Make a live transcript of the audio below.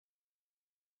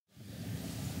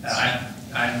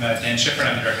I'm Dan Schifrin.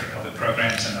 I'm the Director of Public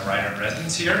Programs and the Writer in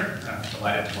Residence here. I'm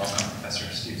delighted to welcome Professor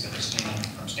Steve Zipperstein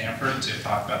from Stanford to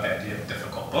talk about the idea of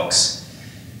difficult books.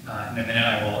 In a minute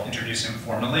I will introduce him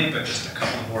formally, but just a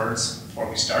couple of words before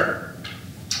we start.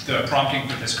 The prompting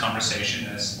for this conversation,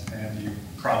 as you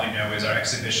probably know, is our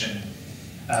exhibition,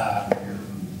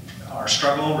 our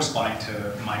struggle responding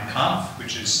to Mein Kampf,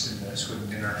 which is in the Sweden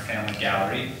Dinner Family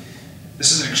Gallery.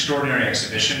 This is an extraordinary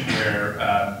exhibition where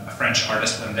a French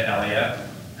artist, Linda Elia,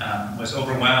 was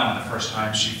overwhelmed the first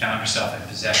time she found herself in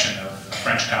possession of a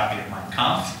French copy of Mein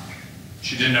Kampf.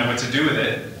 She didn't know what to do with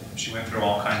it. She went through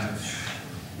all kinds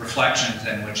of reflections,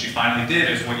 and what she finally did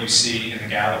is what you see in the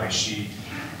gallery. She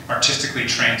artistically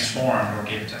transformed, or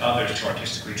gave it to others to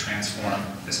artistically transform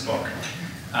this book.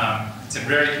 It's a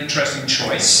very interesting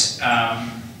choice,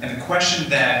 and the question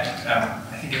that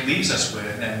I think it leaves us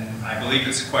with, and I believe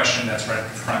it's a question that's right at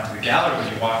the front of the gallery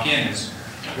when you walk in, is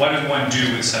what does one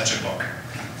do with such a book?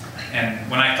 And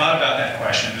when I thought about that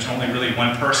question, there's only really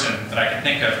one person that I can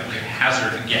think of who could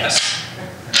hazard a guess,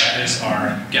 and that is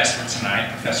our guest for tonight,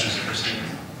 Professor Zipperstein.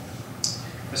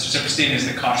 Professor Zipperstein is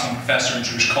the Koshland Professor in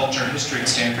Jewish Culture and History at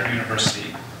Stanford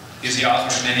University. He is the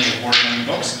author of many award-winning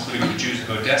books, including The Jews of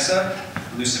Odessa,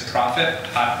 Elusive Prophet,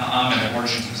 and the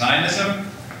Origins of Zionism,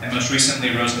 and most recently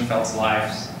Rosenfeld's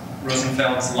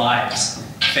Lives,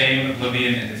 Fame,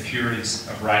 Oblivion, and the Furies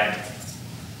of Writing.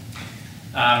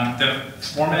 The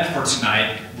format for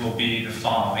tonight will be the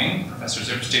following. Professor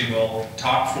Zipperstein will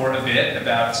talk for a bit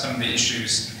about some of the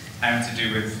issues having to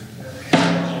do with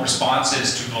historical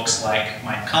responses to books like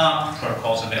Mein Kampf,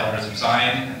 Protocols of the Elders of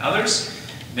Zion, and others.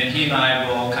 And then he and I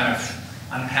will kind of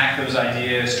unpack those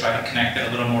ideas, try to connect it a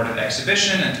little more to the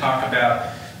exhibition, and talk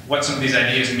about what some of these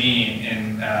ideas mean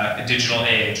in a digital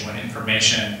age when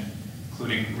information,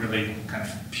 including really kind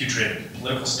of putrid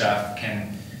political stuff,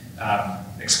 can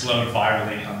explode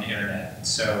virally on the internet.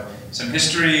 So some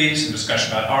history, some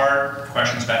discussion about art,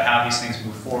 questions about how these things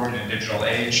move forward in a digital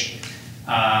age.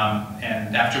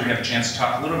 And after we have a chance to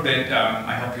talk a little bit,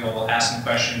 I hope you'll ask some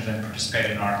questions and participate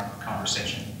in our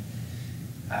conversation.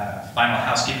 Final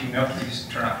housekeeping note, please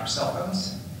turn off your cell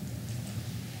phones.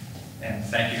 And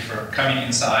thank you for coming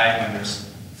inside when there's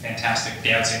fantastic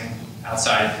dancing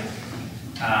outside.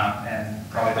 And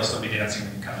probably they'll still be dancing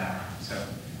when you come out. So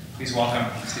please welcome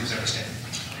Steve Zipperstein.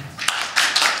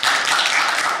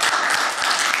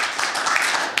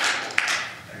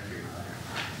 Thank you.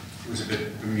 I was a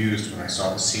bit bemused when I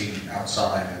saw the scene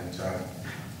outside, and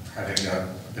having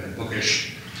been a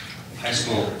bookish high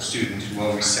school student who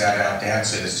always sat out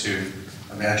dances, to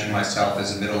imagine myself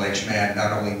as a middle-aged man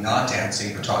not only not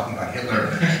dancing but talking about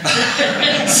Hitler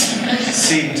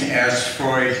seemed, as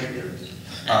Freud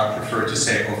preferred to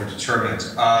say,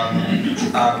 overdetermined.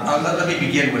 Let me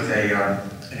begin with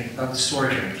a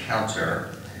story of an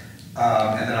encounter,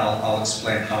 and then I'll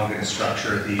explain how I'm going to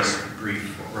structure these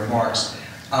brief remarks.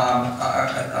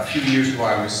 A few years ago,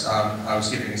 I was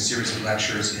giving a series of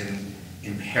lectures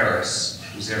in Paris.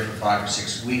 I was there for 5 or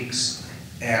 6 weeks,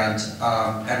 and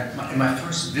in my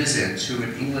first visit to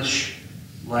an English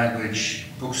language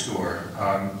bookstore,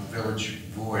 Village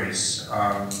Voice,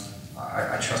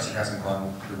 I trust it hasn't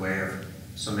gone the way of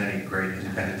so many great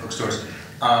independent bookstores.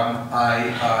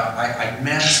 I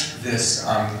met this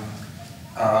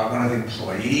one of the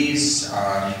employees,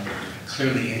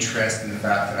 clearly interested in the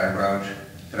fact that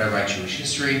I write Jewish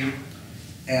history.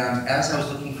 And as I was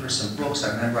looking for some books,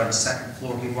 I remember on the second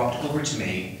floor, he walked over to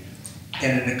me,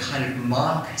 and in a kind of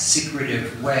mock,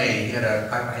 secretive way,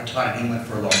 I had taught in England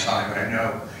for a long time, but I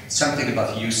know something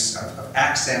about the use of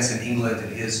accents in England,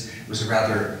 and his was a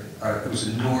rather, it was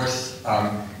a North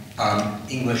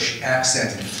English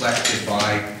accent inflected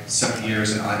by some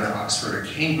years in either Oxford or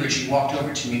Cambridge. He walked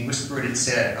over to me, whispered, and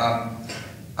said,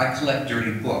 "I collect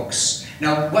dirty books."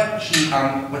 Now, what he,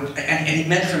 and he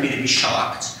meant for me to be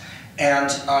shocked,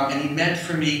 and he meant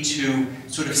for me to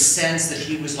sort of sense that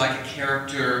he was like a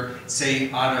character, say,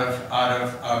 out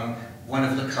of one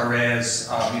of Le Carré's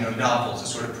novels, the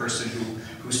sort of person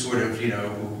who sort of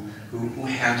who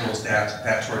handles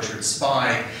that tortured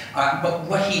spy. But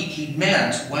what he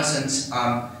meant wasn't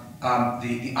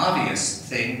the obvious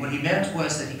thing. What he meant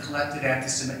was that he collected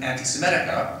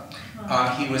anti-Semitica.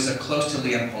 He was close to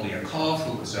Leon Poliakov,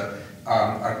 who was who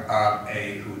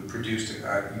had produced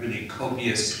a really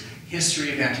copious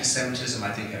history of anti-Semitism.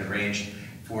 I think had arranged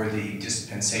for the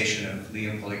dispensation of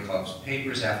Leon Poliakov's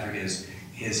papers after his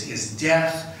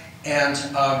death, and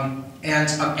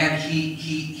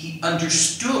he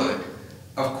understood,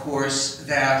 of course,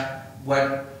 that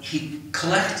what he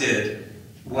collected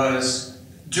was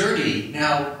dirty.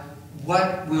 Now,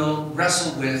 what we'll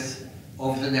wrestle with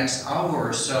over the next hour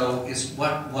or so is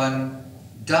what one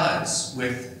does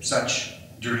with such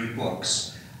dirty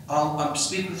books. I'll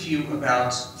speak with you about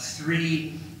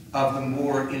 3 of the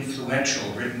more influential,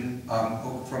 written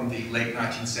from the late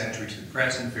 19th century to the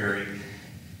present very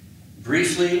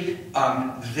briefly.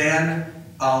 Then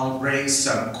I'll raise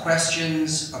some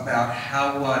questions about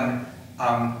how one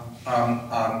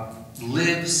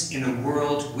lives in a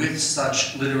world with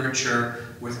such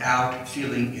literature without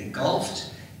feeling engulfed.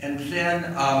 And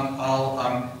then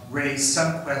I'll raise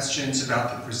some questions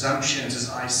about the presumptions, as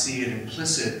I see it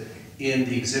implicit in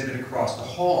the exhibit across the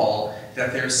hall,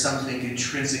 that there's something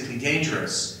intrinsically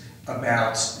dangerous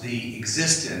about the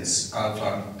existence of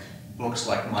books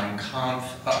like Mein Kampf,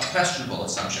 a questionable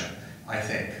assumption, I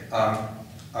think.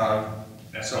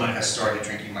 Someone has started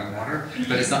drinking my water,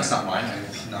 but it's not mine.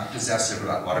 I'm not possessive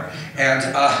about water. And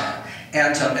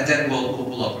then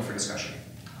we'll open for discussion.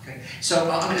 Okay. So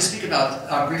I'm going to speak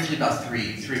about briefly about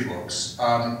three books.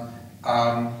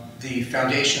 The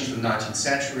Foundations of the 19th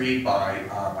Century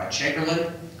by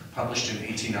Chamberlain, published in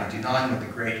 1899, one of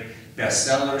the great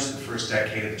bestsellers. The first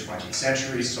decade of the 20th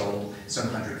century, sold some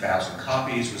 100,000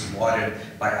 copies, was lauded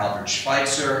by Albert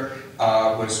Schweitzer,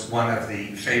 was one of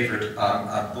the favorite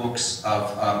books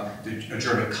of the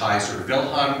German Kaiser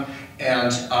Wilhelm,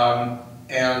 and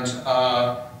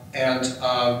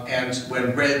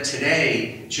when read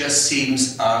today, just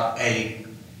seems a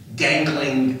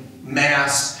dangling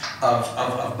mass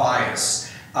of bias.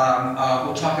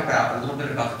 We'll talk about a little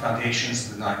bit about the foundations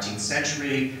of the 19th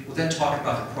century. We'll then talk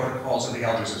about the protocols of the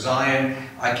Elders of Zion.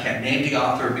 I can't name the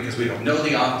author because we don't know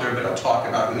the author, but I'll talk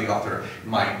about who the author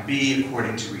might be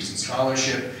according to recent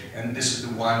scholarship. And this is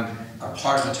the one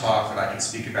part of the talk that I can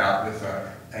speak about with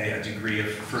a degree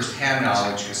of first-hand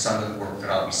knowledge, because some of the work that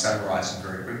I'll be summarizing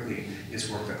very quickly is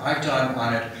work that I've done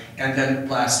on it. And then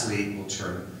lastly, we'll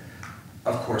turn,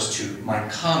 of course, to Mein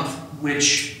Kampf,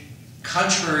 which,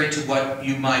 contrary to what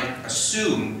you might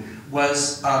assume,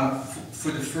 was,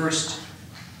 for the first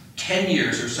 10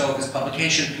 years or so of his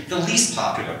publication, the least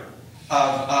popular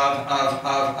of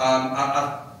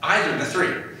either of the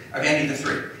three, of any of the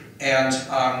three. And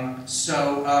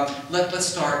let's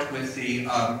start with the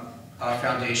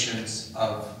foundations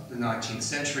of the 19th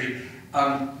century.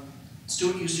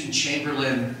 Stuart Houston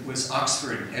Chamberlain was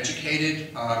Oxford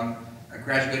educated,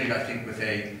 graduated, I think, with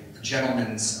a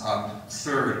gentleman's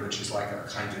third, which is like a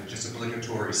kind of just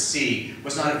obligatory C.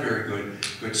 Was not a very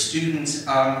good student,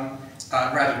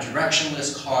 rather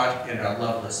directionless, caught in a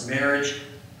loveless marriage.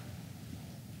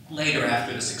 Later,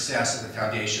 after the success of the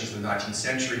foundations of the 19th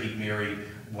century, he married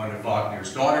one of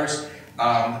Wagner's daughters,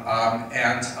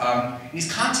 and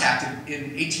he's contacted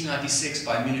in 1896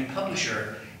 by a Munich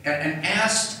publisher and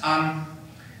asked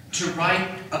to write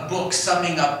a book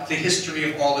summing up the history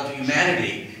of all of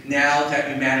humanity, now that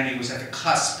humanity was at the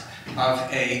cusp of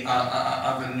a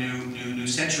new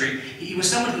century. He was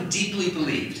someone who deeply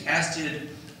believed, as did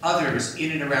others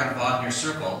in and around Wagner's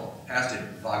circle, as did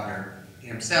Wagner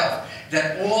himself,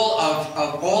 that all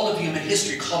of human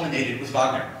history culminated with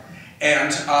Wagner.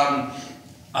 And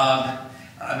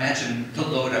imagine the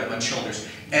load on one's shoulders.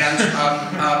 And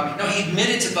no, he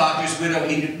admitted to Wagner's widow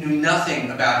he knew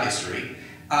nothing about history,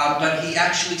 but he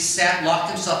actually locked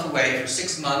himself away for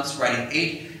 6 months, writing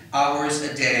 8 hours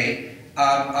a day,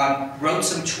 wrote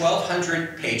some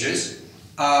 1,200 pages.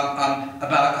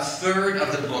 About a third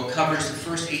of the book covers the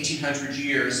first 1,800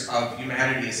 years of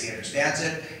humanity as he understands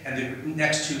it, and the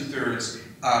next 2/3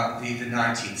 the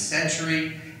 19th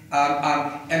century.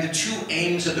 And the two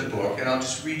aims of the book, and I'll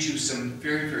just read you some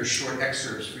very, very short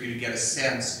excerpts for you to get a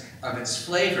sense of its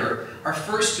flavor, are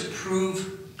first to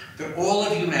prove that all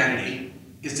of humanity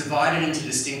is divided into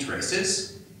distinct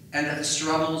races, and that the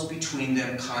struggles between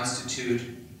them constitute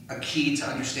a key to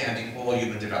understanding all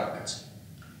human development.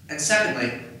 And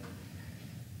secondly,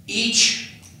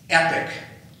 each epoch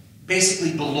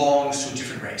basically belongs to a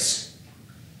different race.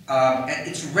 And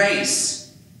its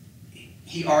race,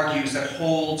 he argues, that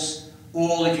holds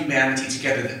all of humanity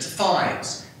together, that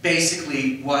defines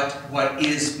basically what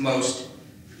is most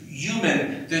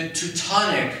human. The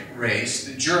Teutonic race,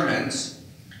 the Germans,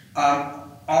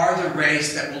 are the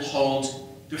race that will hold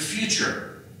the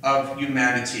future of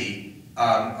humanity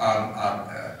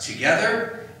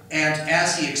together. And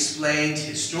as he explained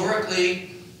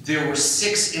historically, there were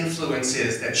 6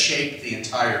 influences that shaped the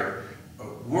entire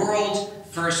world.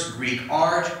 First, Greek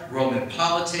art, Roman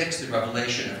politics, the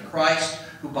revelation of Christ,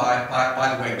 who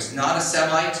by the way was not a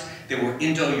Semite. There were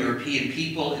Indo-European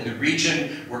people in the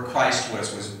region where Christ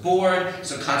was born,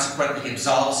 so consequently he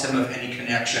absolves him of any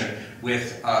connection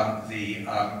with the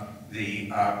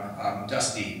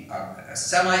dusty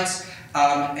Semites.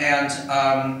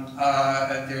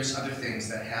 There's other things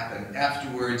that happen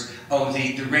afterwards. Oh,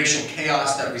 the racial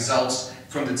chaos that results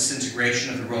from the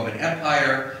disintegration of the Roman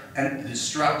Empire and the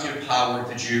destructive power of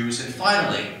the Jews. And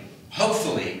finally,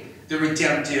 hopefully, the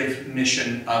redemptive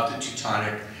mission of the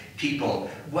Teutonic people.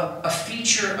 What a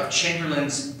feature of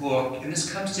Chamberlain's book, and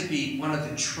this comes to be one of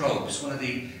the tropes, one of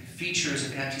the features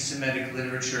of anti-Semitic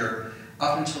literature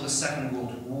up until the Second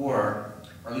World War,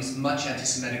 or at least much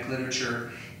anti-Semitic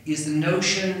literature, is the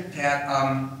notion that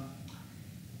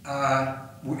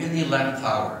we're in the 11th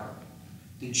hour.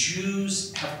 The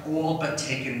Jews have all but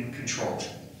taken control.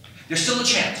 There's still a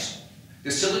chance.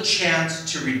 There's still a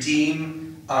chance to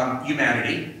redeem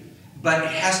humanity, but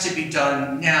it has to be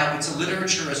done now. It's a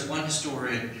literature, as one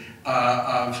historian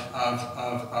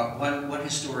one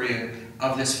historian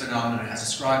of this phenomenon has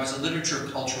described, as a literature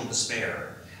of cultural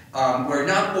despair, where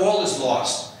not all is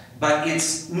lost, but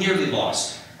it's nearly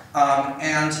lost.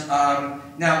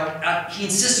 Now, he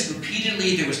insisted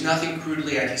repeatedly there was nothing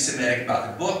crudely anti-Semitic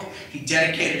about the book. He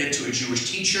dedicated it to a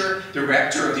Jewish teacher, the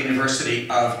rector of the University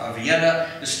of Vienna.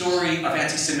 The story of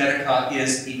anti-Semitica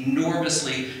is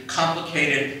enormously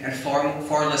complicated and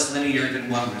far less linear than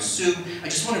one would assume. I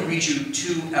just want to read you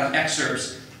two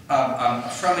excerpts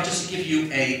from it, just to give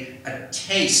you a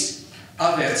taste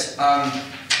of it.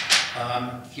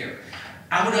 Here.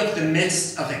 Out of the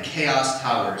midst of the chaos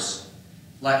towers,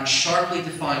 like a sharply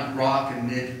defined rock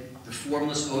amid the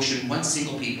formless ocean, one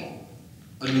single people,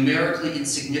 a numerically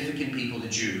insignificant people, the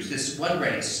Jews. This one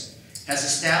race has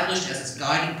established as its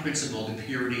guiding principle the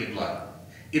purity of blood.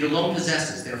 It alone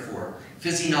possesses, therefore,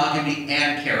 physiognomy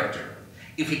and character.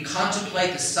 If we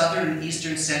contemplate the southern and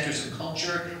eastern centers of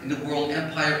culture in the world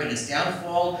empire and its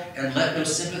downfall, and let no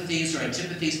sympathies or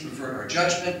antipathies pervert our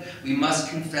judgment, we must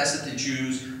confess that the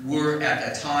Jews were, at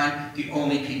that time, the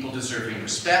only people deserving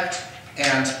respect.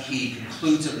 And he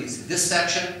concludes, at least in this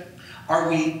section, are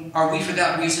we for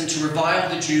that reason to revile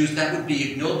the Jews? That would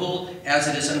be ignoble as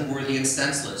it is unworthy and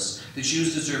senseless. The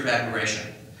Jews deserve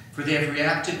admiration, for they have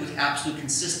reacted with absolute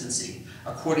consistency,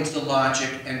 according to the logic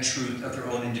and truth of their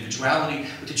own individuality.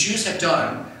 What the Jews have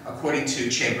done, according to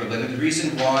Chamberlain, and the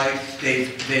reason why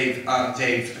they've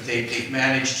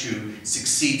managed to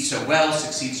succeed so well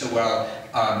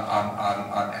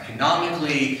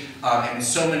economically, and in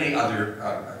so many other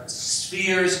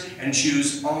spheres, and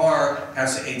Jews are,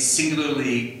 as a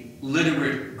singularly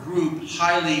literate group,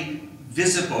 highly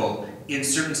visible in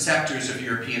certain sectors of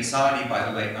European society by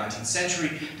the late 19th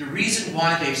century. The reason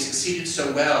why they've succeeded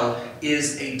so well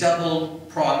is a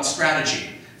double-pronged strategy.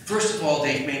 First of all,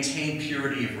 they've maintained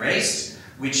purity of race,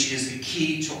 which is the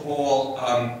key to all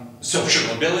social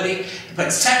mobility.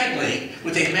 But secondly,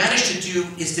 what they've managed to do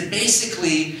is to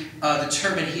basically, the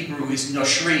term in Hebrew is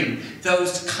noshrim,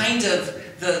 those kind of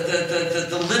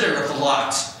the litter of the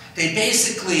lot. They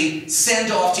basically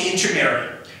send off to intermarry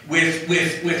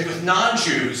with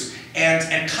non-Jews,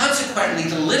 and consequently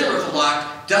the litter of the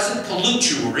lot doesn't pollute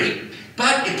Jewry,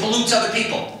 but it pollutes other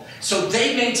people. So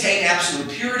they maintain absolute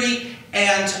purity,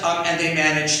 and they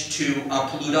manage to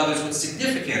pollute others. What's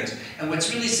significant, and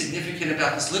what's really significant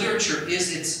about this literature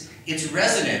is its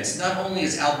resonance. Not only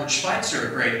is Albert Schweitzer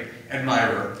a great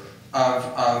admirer of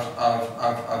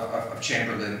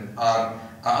Chamberlain,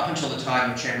 up until the time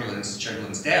of Chamberlain's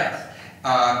death,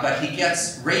 but he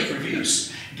gets rave reviews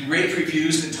in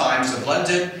the Times of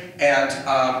London and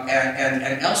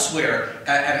elsewhere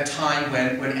at a time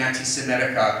when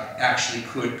anti-Semitica actually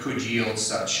could yield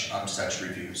such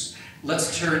reviews.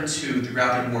 Let's turn to the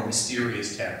rather more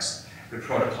mysterious text, the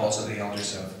Protocols of the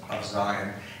Elders of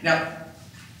Zion. Now,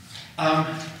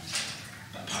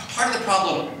 part of the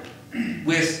problem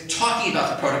with talking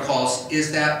about the protocols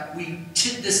is that we, to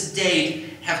this date,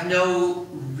 have no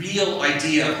real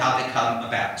idea of how they come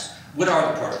about. What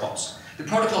are the protocols? The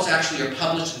protocols actually are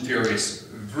published in various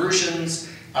versions,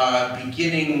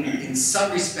 beginning in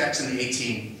some respects in the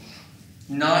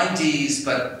 1890s,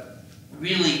 but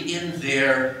really in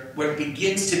what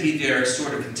begins to be their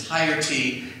sort of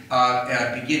entirety,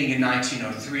 beginning in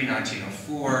 1903,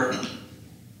 1904.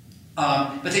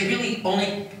 But they really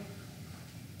only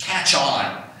catch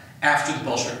on after the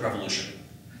Bolshevik Revolution.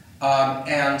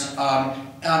 The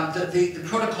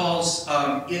protocols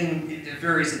in the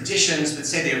various editions would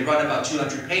say they run about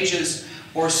 200 pages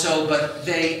or so, but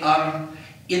they,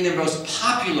 in their most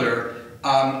popular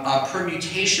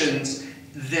permutations,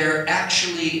 they're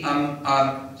actually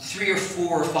 3 or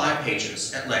 4 or 5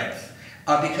 pages at length,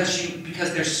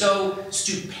 because they're so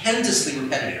stupendously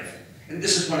repetitive. And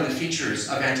this is one of the features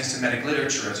of anti-Semitic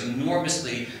literature, as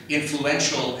enormously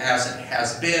influential as it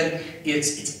has been.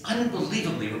 It's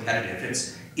unbelievably repetitive.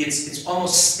 It's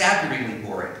almost staggeringly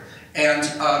boring.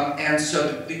 And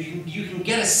so you can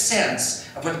get a sense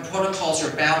of what the protocols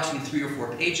are about in 3 or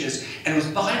 4 pages, and it was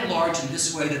by and large in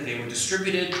this way that they were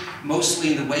distributed,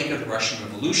 mostly in the wake of the Russian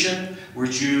Revolution, where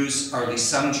Jews, or at least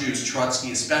some Jews,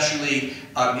 Trotsky especially,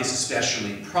 is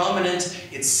especially prominent.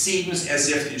 It seems as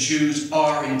if the Jews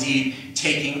are indeed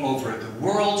taking over the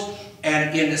world,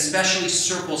 and in especially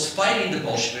circles fighting the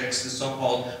Bolsheviks, the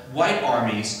so-called white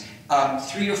armies,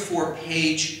 3 or 4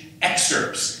 page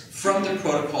excerpts from the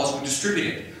protocols were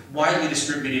distributed, widely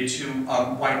distributed to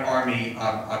White Army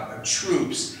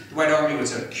troops. The White Army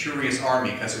was a curious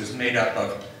army because it was made up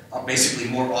of basically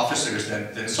more officers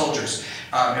than soldiers.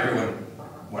 There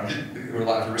were a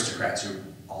lot of aristocrats who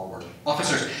all were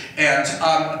officers, and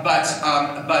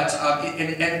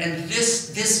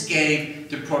this gave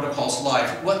the protocols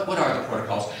life. What are the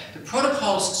protocols? The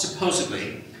protocols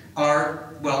supposedly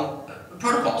are, well,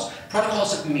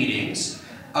 protocols of meetings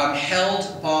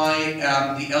held by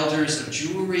the elders of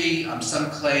Jewry. Some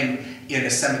claim in a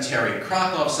cemetery in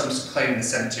Krakow, some claim in a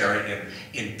cemetery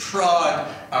in Prague.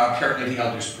 Apparently the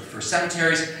elders prefer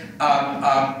cemeteries.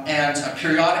 And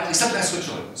periodically, sometimes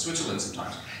Switzerland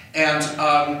sometimes. And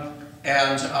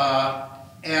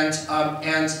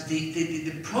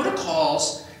the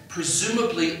protocols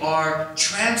presumably are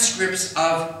transcripts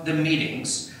of the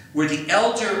meetings where the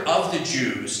elder of the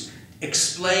Jews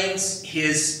explains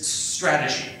his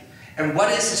strategy. And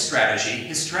what is his strategy?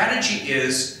 His strategy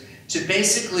is to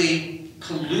basically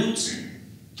pollute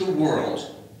the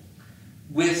world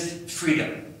with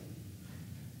freedom.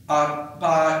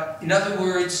 In other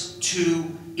words, to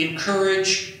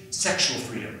encourage sexual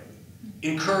freedom,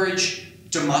 encourage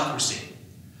democracy,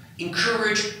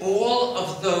 encourage all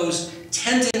of those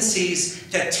tendencies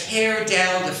that tear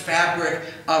down the fabric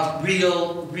of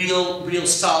real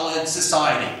solid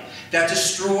society, that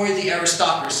destroy the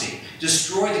aristocracy,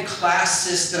 destroy the class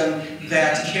system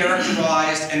that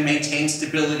characterized and maintained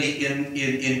stability in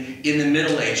the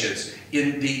Middle Ages,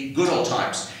 in the good old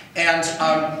times. And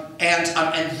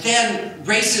then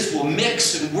races will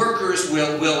mix, and workers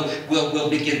will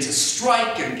begin to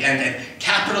strike, and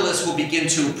capitalists will begin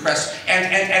to oppress.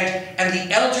 And the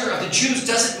elder of the Jews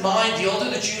doesn't mind. The elder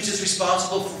of the Jews is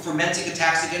responsible for fomenting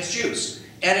attacks against Jews,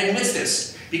 and admits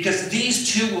this, because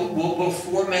these two will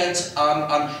foment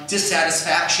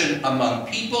dissatisfaction among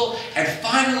people. And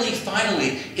finally,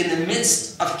 in the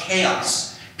midst of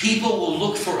chaos, people will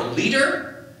look for a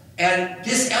leader, and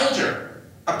this elder,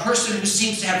 a person who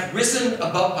seems to have risen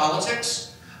above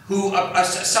politics,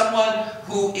 someone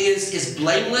who is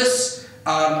blameless,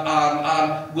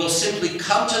 will simply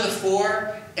come to the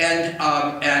fore and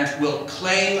will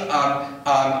claim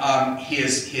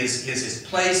his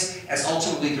place as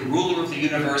ultimately the ruler of the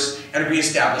universe and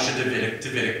reestablish a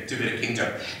Davidic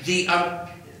kingdom.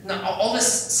 Now, all this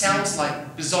sounds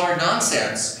like bizarre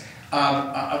nonsense,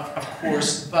 of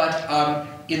course, but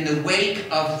in the wake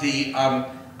of the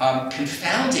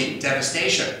confounding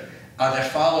devastation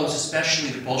that follows, especially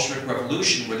the Bolshevik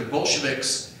Revolution, where the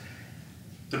Bolsheviks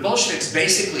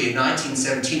basically in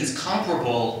 1917 is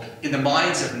comparable in the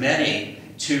minds of many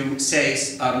to, say,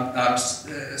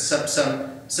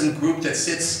 some group that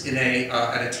sits in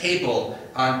at a table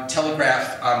on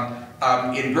Telegraph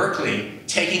in Berkeley,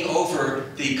 taking over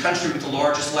the country with the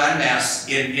largest landmass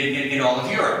in all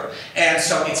of Europe. And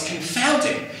so it's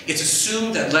confounding. It's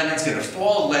assumed that Lenin's going to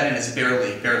fall. Lenin is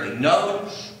barely known.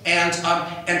 And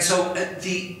so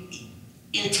the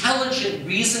intelligent,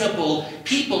 reasonable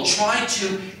people try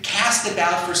to cast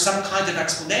about for some kind of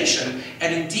explanation.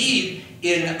 And indeed,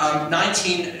 in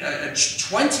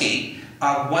 1920,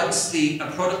 once the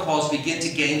protocols begin to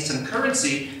gain some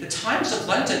currency, the Times of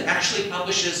London actually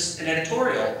publishes an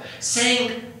editorial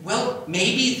saying, well,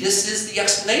 maybe this is the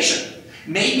explanation.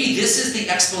 Maybe this is the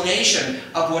explanation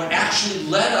of what actually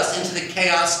led us into the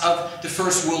chaos of the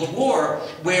First World War,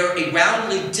 where a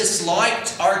roundly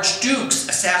disliked Archduke's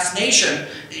assassination,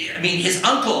 I mean, his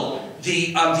uncle,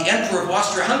 the Emperor of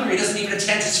Austria-Hungary, doesn't even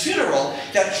attend his funeral,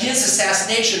 that his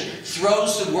assassination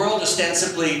throws the world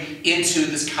ostensibly into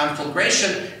this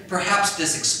conflagration. Perhaps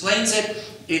this explains it.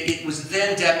 It was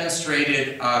then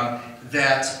demonstrated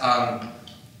that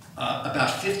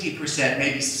about 50%,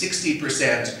 maybe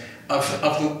 60% of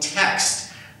the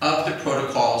text of the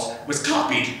protocols was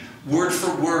copied word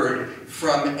for word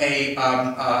from a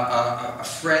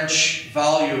French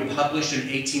volume published in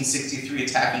 1863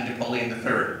 attacking Napoleon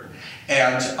III.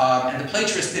 And the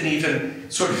plagiarists didn't even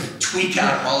sort of tweak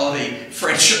out all of the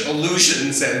French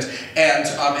allusions,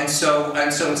 and so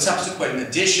in subsequent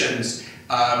editions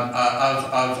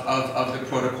of the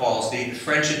protocols, the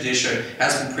French edition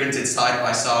has been printed side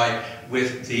by side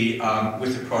with the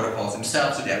protocols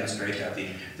themselves to demonstrate that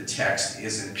the text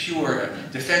isn't pure.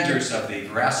 Defenders of the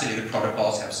veracity of the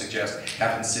protocols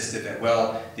have insisted that,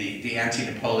 well, the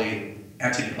anti-Napoleon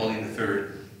III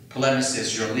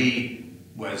polemicist Joly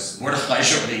was Mordechai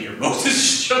Joly or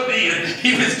Moses Joly, and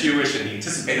he was Jewish and he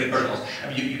anticipated protocols. I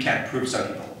mean, you can't prove some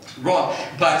people wrong,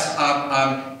 but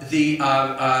the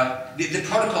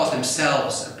protocols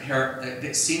themselves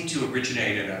they seem to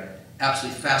originate in an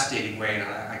absolutely fascinating way, and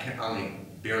I can only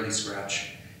barely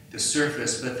scratch the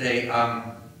surface. But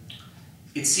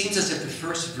it seems as if the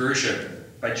first version,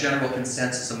 by general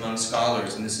consensus among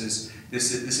scholars, and this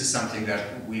is something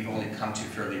that we've only come to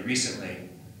fairly recently,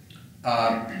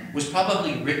 was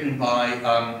probably written by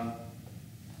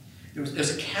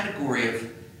there's a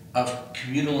category of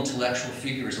communal intellectual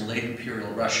figures in late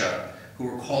imperial Russia who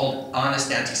were called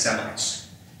honest anti-Semites.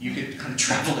 You could kind of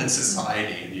travel in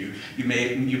society, and you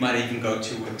might even go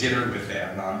to a dinner with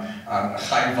them.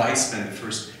 Chaim Weizmann,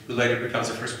 who later becomes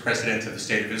the first president of the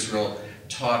State of Israel,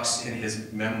 talks in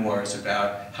his memoirs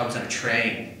about how he was on a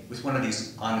train with one of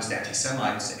these honest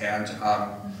anti-Semites, and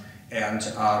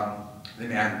the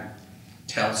man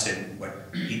tells him what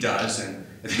he does, and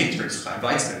then he turns to Chaim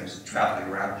Weizmann, who's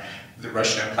traveling around the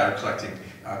Russian Empire collecting,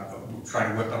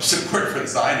 trying to whip up support for the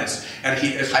Zionists. And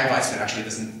Chaim Weizmann actually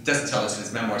doesn't tell us in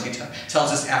his memoirs. He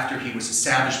tells us after he was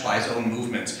savaged by his own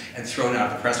movement and thrown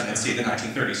out of the presidency in the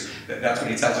 1930s. That's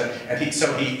when he tells it. And he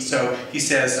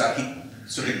says,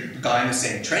 so the guy in the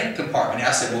same train compartment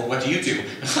asks him, well, what do you do?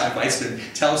 Chaim Weizmann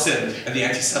tells him, and the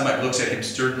anti-Semite looks at him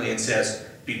sternly and says,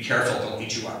 be careful, they'll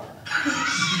eat you up.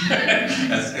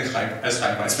 as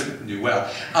Chaim Weizmann knew well.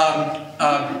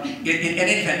 In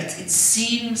any event, it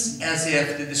seems as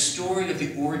if the story of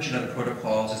the origin of the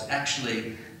protocols is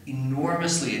actually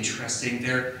enormously interesting.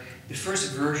 The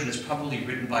first version is probably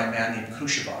written by a man named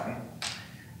Koshland,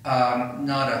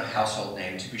 not a household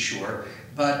name to be sure,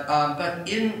 but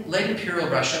in late imperial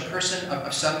Russia, a person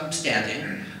of some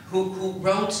standing who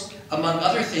wrote, among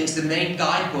other things, the main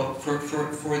guidebook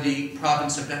for the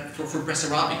province of for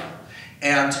Bessarabia.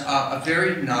 And a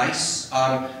very nice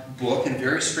book and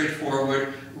very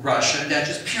straightforward Russian that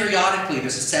just periodically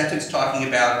there's a sentence talking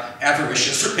about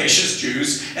avaricious, rapacious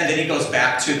Jews, and then he goes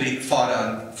back to the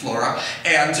fauna and flora.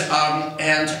 And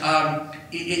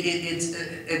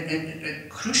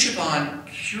Khrushchev,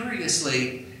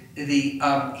 curiously,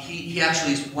 he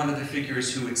actually is one of the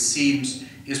figures who it seems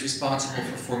is responsible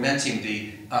for fomenting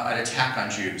an attack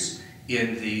on Jews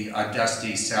in the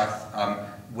dusty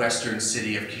southwestern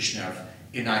city of Kishinev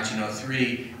in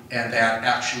 1903, and that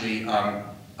actually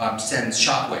sends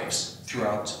shockwaves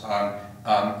throughout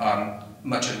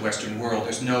much of the Western world.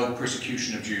 There's no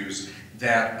persecution of Jews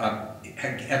that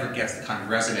ever gets the kind of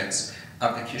resonance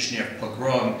of the Kishinev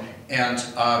pogrom, and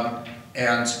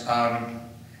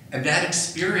that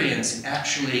experience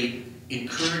actually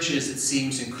encourages, it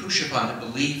seems, in Khrushchev the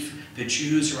belief that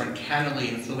Jews are uncannily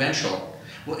influential.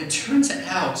 Well, it turns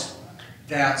out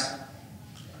that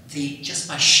just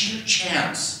by sheer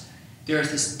chance, there's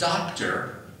this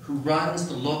doctor who runs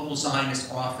the local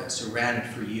Zionist office, or ran it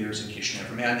for years in Kishinev,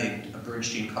 a man named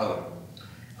Bernstein Cohen,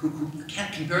 who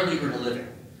can barely earn a living.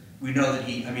 We know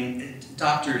that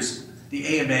doctors,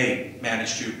 the AMA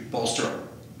managed to bolster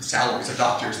the salaries of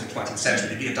doctors in the 20th century.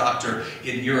 To be a doctor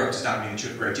in Europe does not mean that you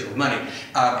have a great deal of money,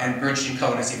 and Bernstein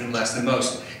Cohen is even less than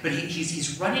most. But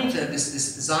he's running this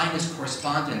Zionist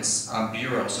correspondence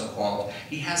bureau, so-called.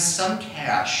 He has some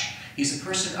cash. He's a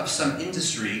person of some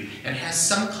industry and has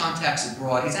some contacts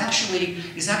abroad. He's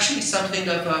actually something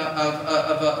of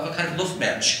a kind of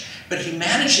Luftmensch. But he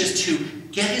manages to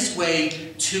get his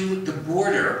way to the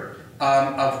border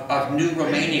of New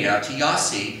Romania, to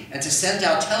Iasi, and to send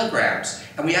out telegrams.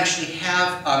 And we actually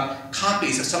have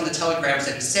copies of some of the telegrams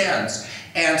that he sends,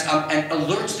 and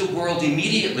alerts the world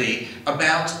immediately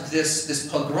about this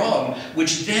pogrom,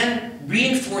 which then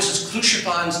reinforces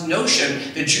Khrushchev's notion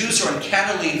that Jews are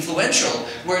uncannily influential,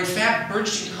 where in fact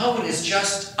Bernstein Cohen is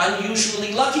just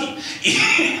unusually lucky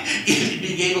in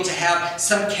being able to have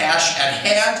some cash at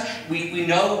hand. We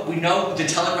know the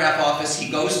telegraph office he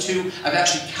goes to. I've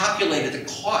actually calculated the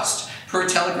cost per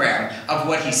telegram of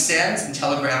what he sends, and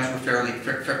telegrams were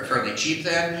fairly cheap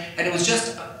then, and it was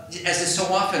just, as is so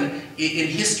often in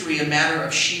history, a matter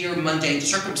of sheer mundane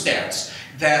circumstance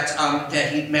that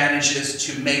he manages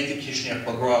to make the Kishinev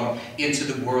pogrom into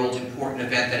the world important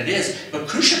event that it is. But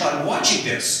Khrushchev, watching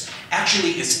this,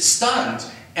 actually is stunned,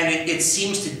 and it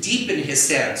seems to deepen his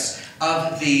sense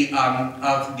of the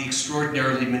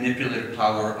extraordinarily manipulative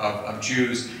power of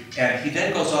Jews. And he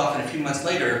then goes off, and a few months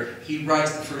later, he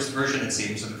writes the first version, it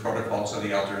seems, of the Protocols of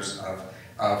the Elders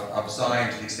of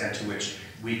Zion to the extent to which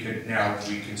we could now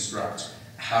reconstruct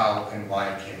how and why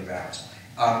it came about.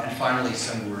 And finally,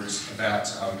 some words about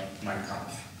Mein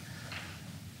Kampf.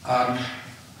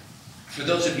 For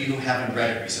those of you who haven't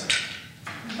read it recently,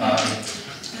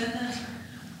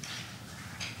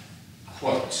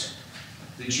 quote,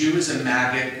 "The Jew is a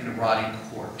maggot and a rotting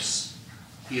corpse.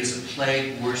 He is a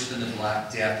plague worse than the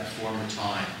Black Death of former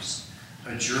times,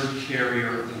 a germ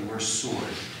carrier of the worst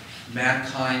sort,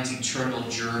 mankind's eternal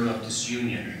germ of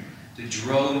disunion, the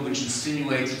drone which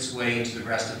insinuates its way into the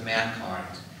rest of mankind,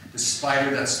 the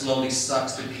spider that slowly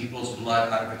sucks the people's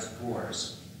blood out of its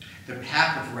pores, the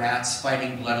pack of rats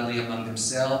fighting bloodily among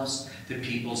themselves, the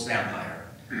people's vampire."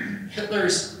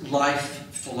 Hitler's life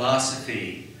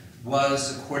philosophy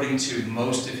was, according to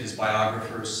most of his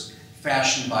biographers,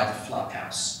 fashioned by the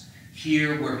Flophouse.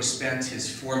 Here, where he spent his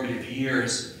formative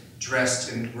years, dressed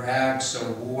in rags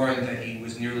so worn that he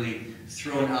was nearly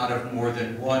thrown out of more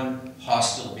than one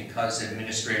hostel because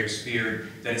administrators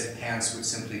feared that his pants would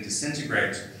simply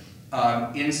disintegrate.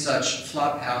 In such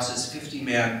flop houses, 50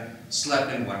 men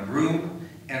slept in one room,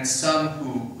 and some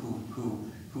who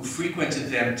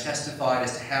frequented them testified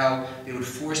as to how they would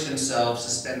force themselves to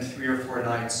spend 3 or 4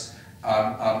 nights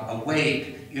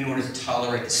awake in order to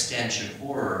tolerate the stench and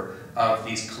horror of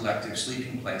these collective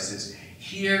sleeping places.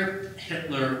 Here,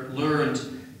 Hitler learned,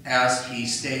 as he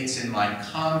states in Mein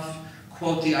Kampf,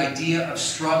 quote, "The idea of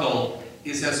struggle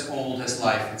is as old as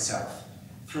life itself.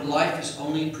 For life is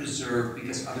only preserved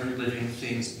because other living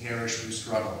things perish through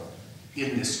struggle.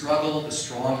 In this struggle, the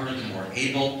stronger, the more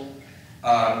able,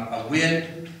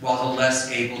 win, while the less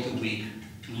able, the weak,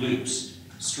 lose.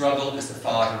 Struggle is the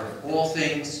father of all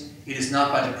things. It is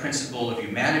not by the principle of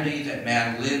humanity that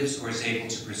man lives or is able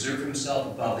to preserve himself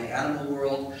above the animal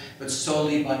world, but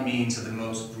solely by means of the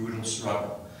most brutal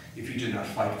struggle. If you do not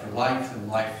fight for life,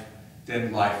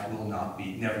 then life will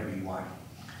never be won."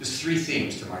 There's 3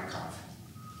 themes to Mein Kampf.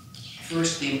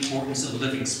 First, the importance of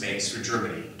living space for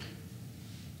Germany,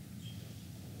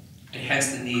 and hence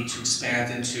the need to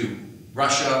expand into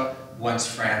Russia once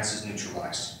France is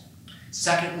neutralized.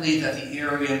 Secondly, that the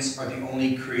Aryans are the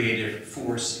only creative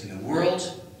force in the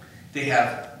world. They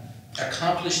have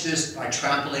accomplished this by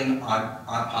trampling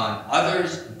upon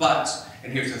others, but,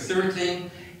 and here's the third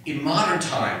thing, in modern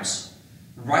times,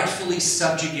 rightfully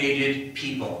subjugated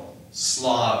people,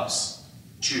 Slavs,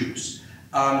 Jews,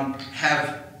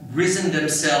 have risen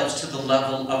themselves to the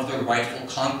level of their rightful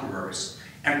conquerors,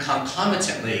 and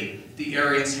concomitantly, the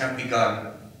Aryans have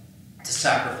begun to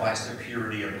sacrifice their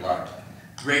purity of blood.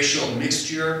 Racial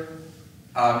mixture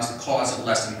is the cause of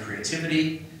lessened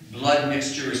creativity. Blood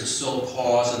mixture is the sole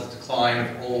cause of the decline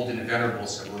of old and venerable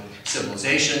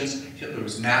civilizations. Hitler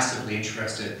was massively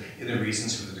interested in the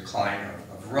reasons for the decline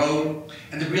of Rome.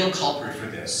 And the real culprit for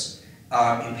this,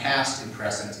 in past and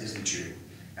present, is the Jew.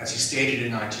 As he stated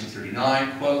in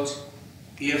 1939, quote,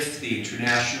 "If the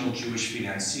international Jewish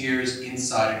financiers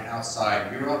inside and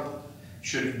outside Europe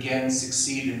should again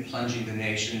succeed in plunging the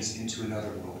nations into another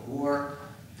world war,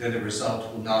 then the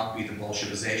result will not be the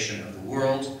Bolshevization of the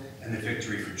world and the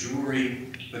victory for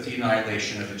Jewry, but the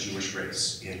annihilation of the Jewish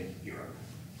race in Europe."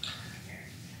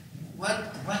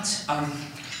 What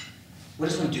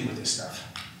does one do with this stuff?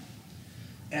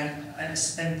 And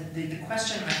the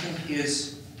question, I think,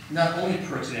 is not only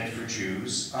pertinent for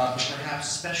Jews, but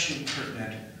perhaps especially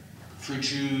pertinent for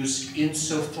Jews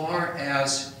insofar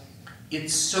as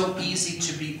it's so easy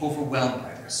to be overwhelmed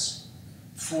by this.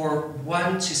 For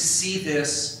one to see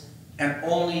this and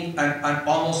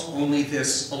almost only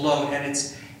this alone, and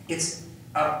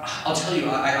I'll tell you,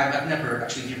 I've never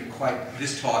actually given quite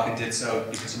this talk, and did so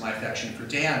because of my affection for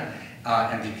Dan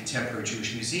and the Contemporary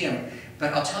Jewish Museum,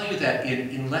 but I'll tell you that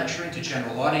in lecturing to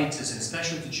general audiences, and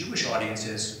especially to Jewish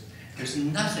audiences, there's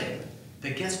nothing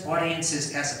that gets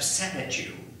audiences as upset at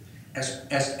you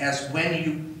as when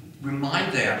you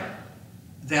remind them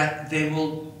that they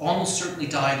will almost certainly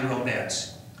die in their own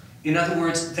beds. In other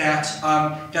words, that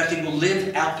they will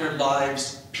live out their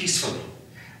lives peacefully.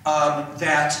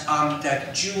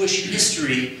 That Jewish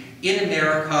history in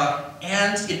America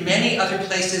and in many other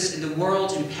places in the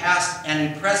world, in past and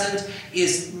in present,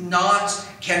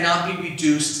 cannot be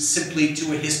reduced simply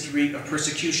to a history of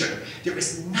persecution.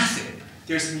 There's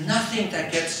nothing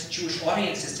that gets Jewish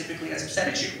audiences typically as upset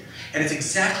at you. And it's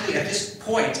exactly at this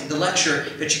point in the lecture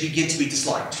that you begin to be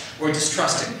disliked or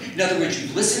distrusting. In other words,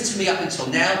 you've listened to me up until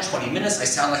now, 20 minutes, I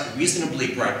sound like a reasonably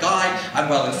bright guy, I'm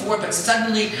well informed, but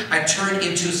suddenly I turn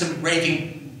into some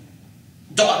raving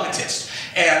dogmatist.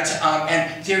 And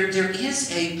there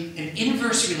is an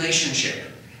inverse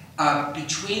relationship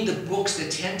between the books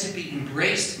that tend to be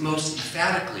embraced most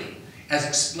emphatically as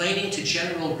explaining to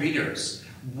general readers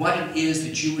what it is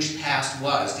the Jewish past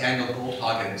was. Daniel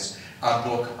Goldhagen's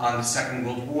book on the Second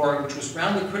World War, which was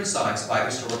roundly criticized by the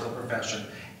historical profession,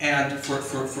 and for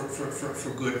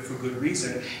good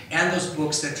reason, and those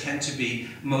books that tend to be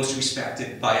most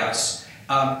respected by us.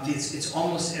 It's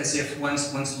almost as if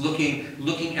one's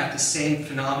looking at the same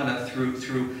phenomena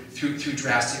through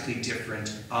drastically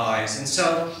different eyes. And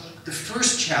so the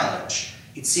first challenge,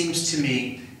 it seems to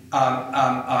me,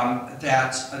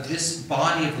 that this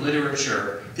body of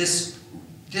literature, this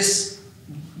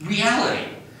reality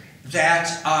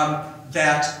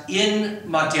that in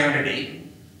modernity,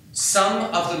 some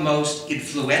of the most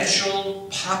influential,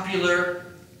 popular,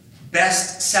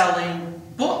 best-selling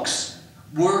books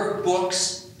were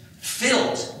books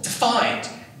defined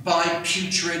by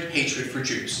putrid hatred for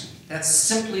Jews. That's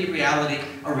simply reality,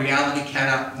 a reality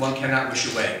one cannot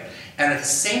wish away. And at the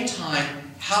same time,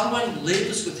 how one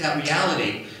lives with that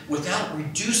reality without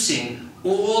reducing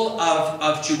all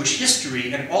of Jewish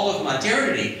history and all of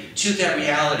modernity to that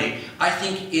reality, I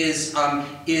think is a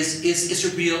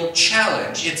real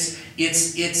challenge.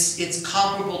 It's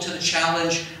comparable to the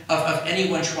challenge of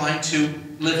anyone trying to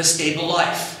live a stable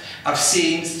life, of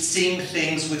seeing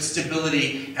things with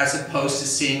stability as opposed to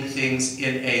seeing things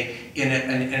in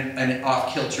an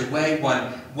off-kilter way.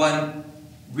 One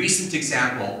recent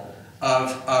example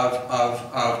of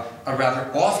a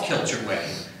rather off-kilter way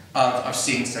of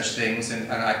seeing such things,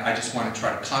 and I just want to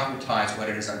try to concretize what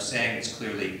it is I'm saying as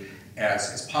clearly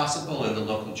as possible. In the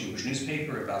local Jewish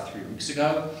newspaper about 3 weeks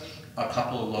ago, a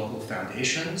couple of local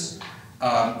foundations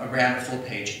ran a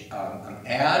full-page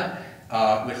ad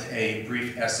with a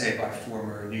brief essay by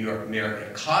former New York Mayor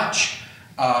Ed Koch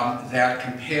that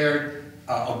compared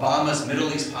Obama's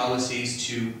Middle East policies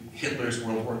to Hitler's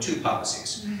World War II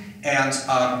policies, and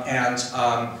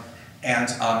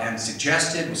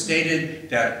stated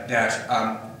that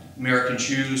American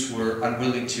Jews were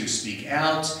unwilling to speak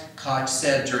out. Koch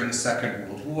said during the Second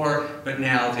World War, but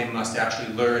now they must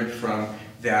actually learn from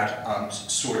that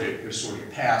sordid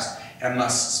past and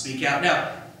must speak out.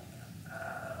 Now,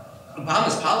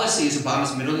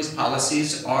 Obama's Middle East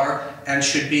policies are and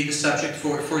should be the subject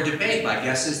for debate. My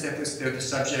guess is that they're the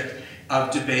subject of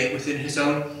debate within his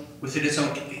own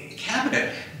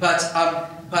cabinet. But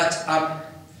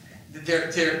there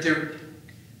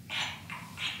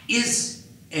is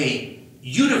a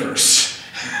universe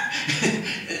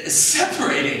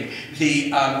separating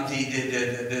the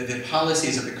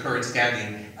policies of the current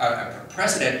standing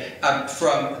president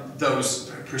from those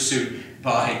pursued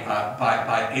by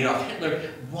Adolf Hitler.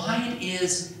 Why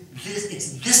it's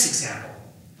this example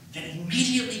that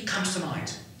immediately comes to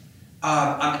mind.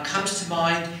 It comes to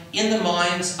mind in the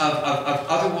minds of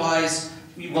otherwise,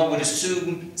 one would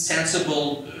assume,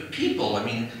 sensible people. I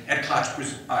mean, Ed Koch,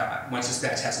 one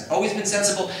suspects, hasn't always been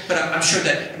sensible, but I'm sure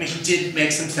that, he did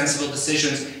make some sensible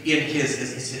decisions in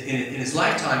his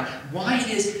lifetime. Why it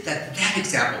is that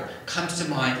example comes to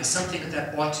mind is something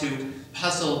that ought to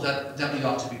puzzle, that we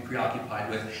ought to be preoccupied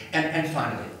with. And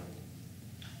finally,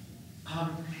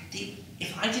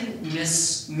 if I didn't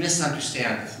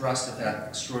misunderstand the thrust of that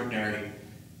extraordinary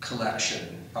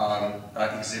collection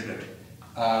exhibit,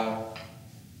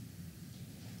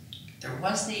 there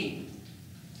was the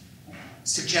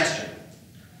suggestion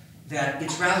that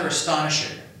it's rather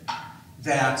astonishing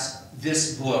that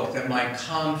this book, that Mein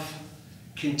Kampf,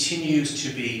 continues to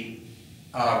be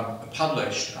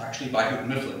published, actually by Houghton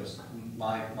Mifflin,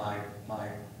 my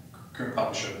current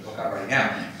publisher of the book I'm writing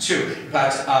now, too.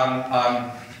 But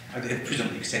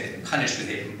presumably you say they've been punished because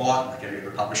they've been bought, like every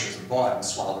other publisher has been bought and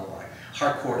swallowed by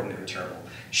Harcourt, and they're in terrible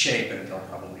shape, and they'll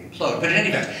probably implode. But in any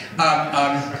event,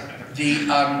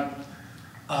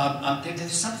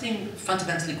 there's something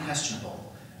fundamentally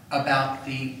questionable about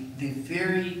the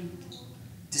very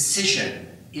decision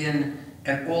in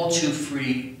an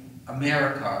all-too-free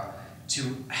America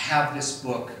to have this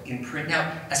book in print.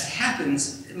 Now, as it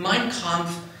happens, Mein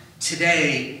Kampf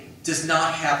today does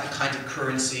not have the kind of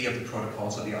currency of the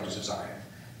Protocols of the Elders of Zion.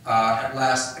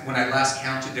 When I last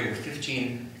counted, there were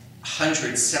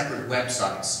 1,500 separate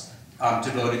websites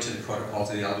devoted to the Protocols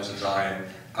of the Elders of Zion.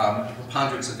 The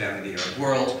preponderance of them in the Arab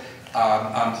world.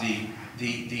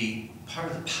 The part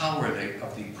of the power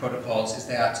of the Protocols is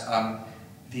that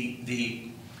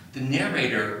the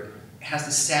narrator has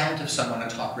the sound of someone on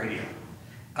talk radio.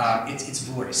 Its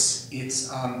voice. It's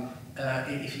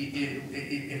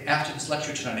after this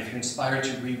lecture tonight, if you're inspired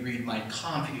to reread Mein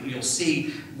Kampf, you'll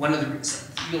see one of the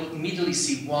you'll immediately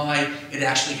see why it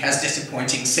actually has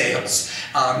disappointing sales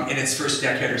in its first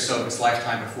decade or so of its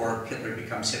lifetime before Hitler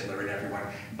becomes Hitler and everyone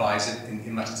buys it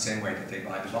in much the same way that they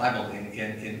buy the Bible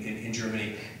in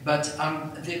Germany. But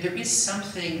there is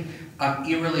something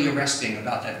eerily arresting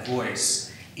about that voice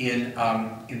in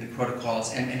the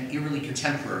protocols and eerily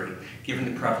contemporary, given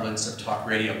the prevalence of talk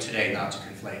radio today, not to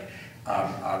conflate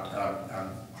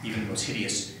even the most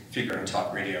hideous figure in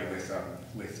talk radio with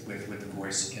the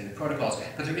voice in the protocols.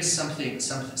 But there is something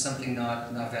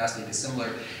not vastly dissimilar.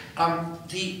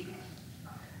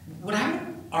 What I would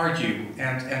argue,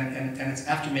 and it's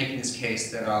after making this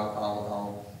case that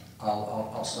I'll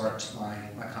start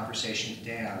my conversation to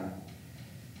Dan,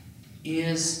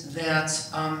 is that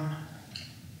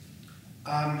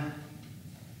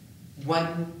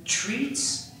one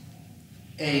treats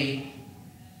a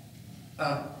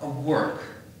work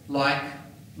like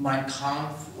Mein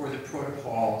Kampf or the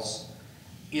Protocols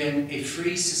in a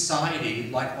free society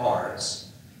like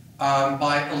ours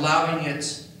by allowing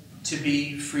it to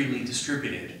be freely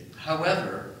distributed.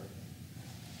 However,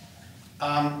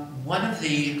 one of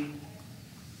the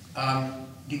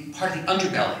part of the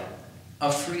underbelly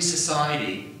of free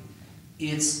society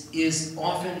is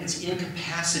often its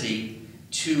incapacity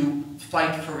to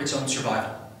fight for its own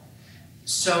survival.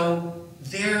 So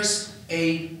there's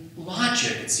a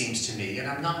logic, it seems to me, and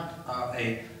I'm not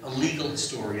a legal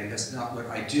historian, that's not what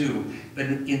I do, but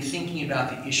in thinking about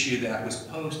the issue that was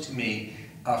posed to me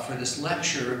for this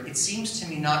lecture, it seems to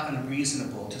me not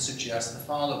unreasonable to suggest the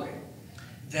following,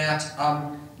 that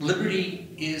liberty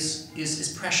is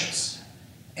precious,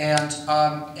 and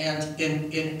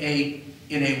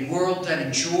in a world that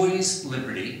enjoys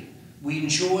liberty, we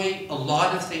enjoy a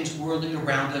lot of things worldly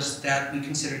around us that we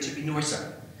consider to be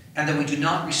noisome, and that we do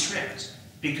not restrict,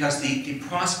 because the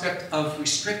prospect of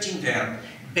restricting them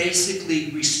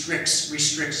basically restricts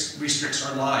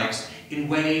our lives in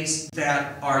ways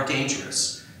that are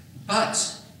dangerous.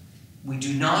 But we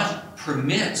do not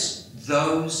permit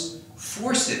those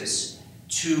forces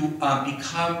to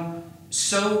become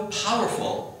so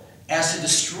powerful as to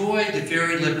destroy the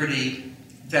very liberty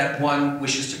that one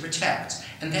wishes to protect.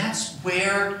 And that's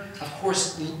where, of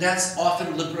course, that's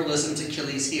often liberalism's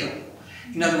Achilles heel.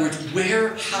 In other words,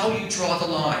 how you draw the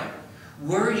line,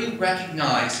 where you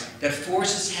recognize that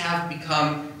forces have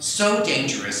become so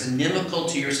dangerous and inimical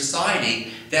to your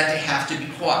society that they have to be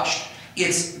quashed.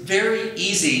 It's very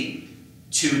easy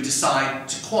to decide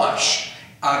to quash.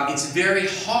 It's very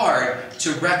hard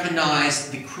to recognize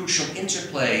the crucial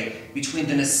interplay between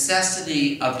the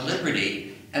necessity of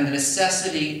liberty and the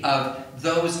necessity of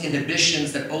those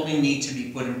inhibitions that only need to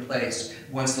be put in place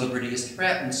once liberty is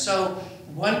threatened. So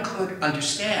one could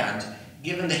understand,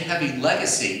 given the heavy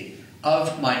legacy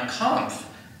of Mein Kampf,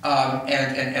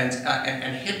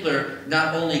 and Hitler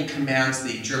not only commands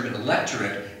the German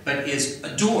electorate, but is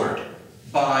adored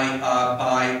by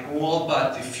all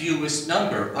but the fewest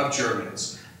number of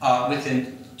Germans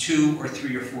within 2 or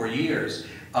 3 or 4 years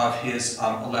of his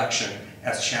election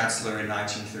as Chancellor in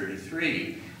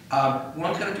 1933.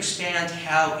 One can understand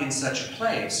how in such a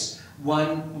place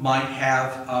one might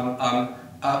have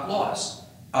laws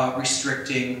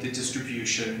restricting the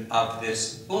distribution of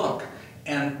this book.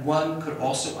 And one could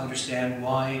also understand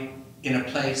why in a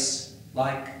place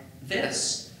like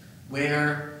this,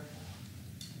 where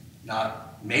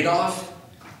not Madoff,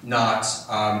 not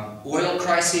oil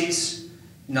crises,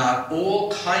 not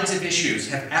all kinds of issues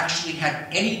have actually had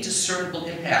any discernible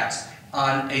impact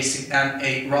on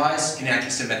a rise in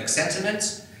anti-Semitic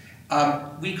sentiment,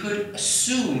 we could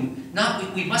assume,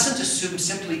 we mustn't assume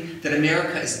simply that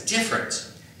America is different,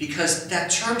 because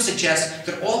that term suggests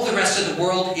that all the rest of the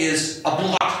world is a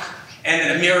block, and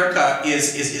that America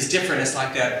is different. It's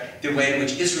like the way in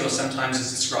which Israel sometimes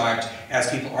is described as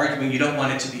people arguing you don't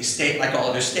want it to be a state like all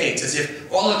other states, as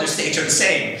if all other states are the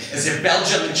same, as if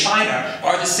Belgium and China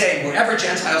are the same, wherever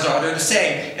Gentiles are, they're the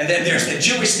same, and then there's the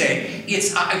Jewish state.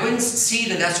 I wouldn't see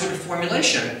it in that sort of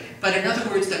formulation, but in other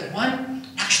words, that one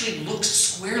actually looks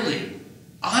squarely,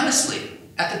 honestly,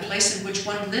 at the place in which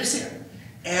one lives in,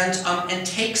 and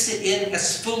takes it in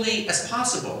as fully as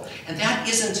possible. And that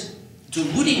isn't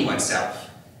deluding oneself.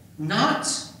 Not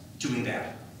doing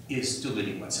that is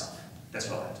deluding oneself. That's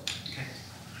well said. Okay.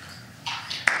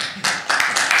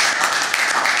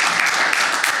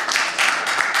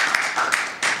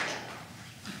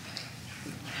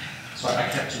 So I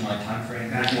kept to my time frame,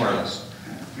 more or less.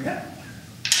 Yeah.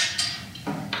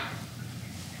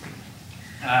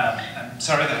 I'm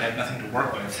sorry that I have nothing to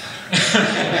work with.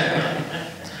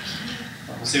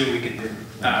 We'll see what we can do.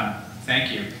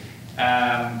 Thank you.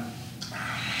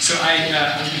 So I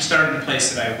was going to start in a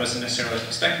place that I wasn't necessarily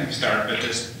expecting to start, but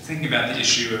just thinking about the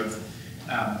issue of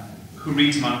who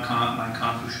reads Mein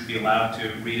Kampf, who should be allowed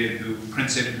to read it, who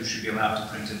prints it, who should be allowed to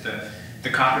print it. The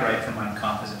copyright for Mein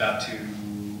Kampf is about to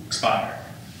expire,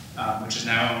 which is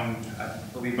now owned, I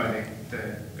believe, by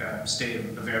the state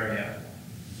of Bavaria.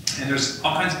 And there's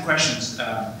all kinds of questions,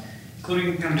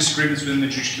 including kind of disagreements within the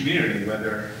Jewish community,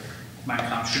 whether Mein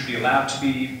Kampf should be allowed to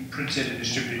be printed and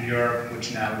distributed in Europe,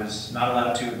 which now is not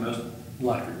allowed to in most A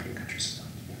lot of European countries.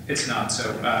 it's not.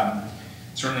 So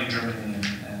certainly in Germany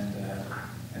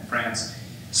and France.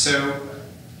 So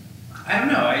I don't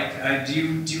know. Do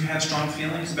you have strong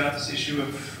feelings about this issue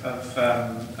of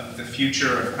the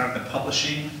future of kind of the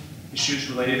publishing issues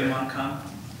related to Mein Kampf?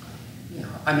 Yeah,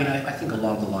 I mean, I think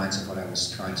along the lines of what I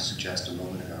was trying to suggest a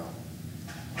moment ago.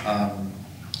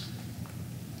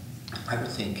 I would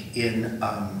think it's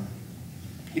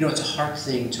a hard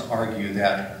thing to argue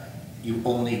that you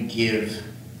only give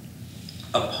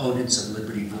opponents of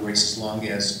liberty voice as long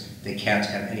as they can't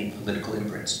have any political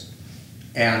imprint.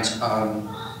 And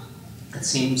it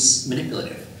seems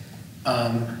manipulative.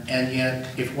 And yet,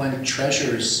 if one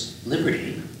treasures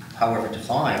liberty, however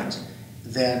defined,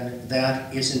 then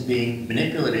that isn't being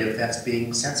manipulative, that's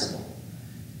being sensible.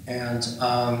 And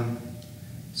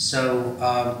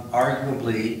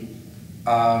arguably,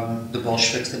 the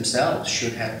Bolsheviks themselves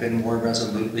should have been more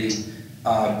resolutely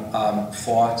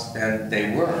fought than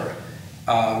they were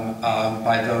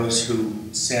by those who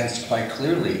sensed quite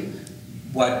clearly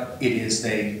what it is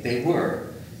they were.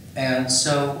 And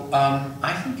so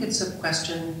I think it's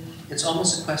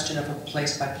almost a question of a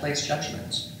place-by-place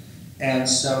judgment. And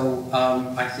so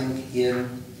I think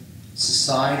in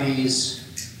societies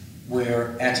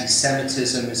where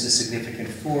anti-Semitism is a significant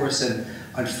force, and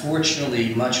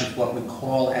unfortunately much of what we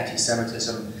call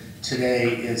anti-Semitism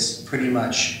today is pretty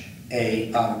much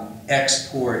a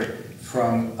export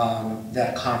from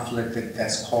that conflict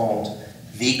that's called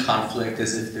the conflict,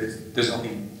 as if there's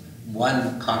only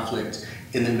one conflict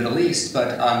in the Middle East,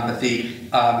 but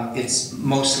it's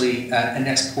mostly an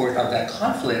export of that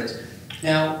conflict.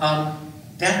 Now,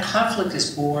 that conflict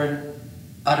is born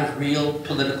out of real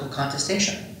political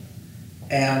contestation.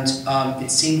 And it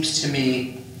seems to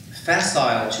me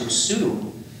facile to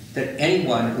assume that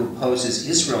anyone who opposes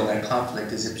Israel in that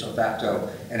conflict is ipso facto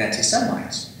an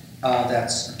anti-Semite.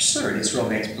 That's absurd. Israel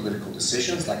makes political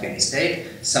decisions like any state.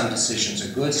 Some decisions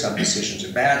are good, some decisions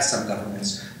are bad, some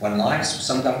governments one likes,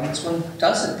 some governments one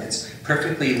doesn't. It's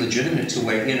perfectly legitimate to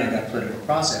weigh in on that political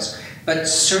process. But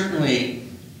certainly,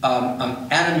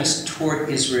 animus toward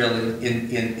Israel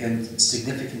in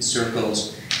significant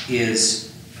circles is,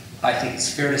 I think it's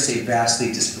fair to say,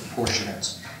 vastly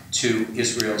disproportionate to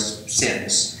Israel's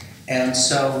sins. And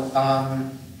so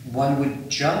one would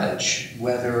judge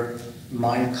whether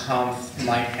Mein Kampf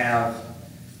might have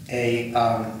a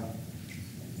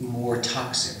more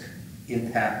toxic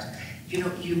impact.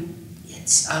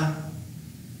 It's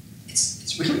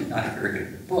really not a very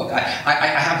good book. I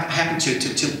happened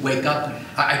to wake up.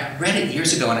 I read it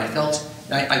years ago, and I felt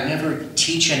I never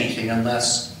teach anything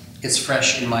unless it's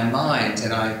fresh in my mind,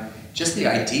 and just the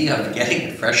idea of getting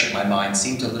it fresh in my mind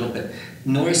seemed a little bit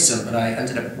noisome, but I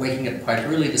ended up waking up quite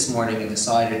early this morning and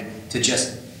decided to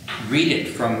just read it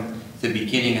from the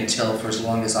beginning until, for as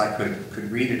long as I could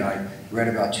read it. I read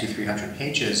about 200-300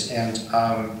 pages, and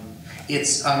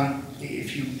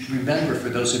if you remember, for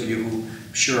those of you who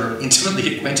I'm sure are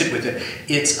intimately acquainted with it,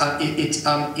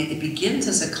 it begins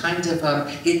as a kind of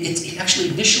it actually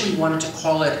initially wanted to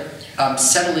call it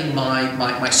settling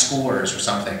my scores or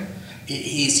something.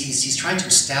 He's trying to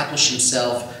establish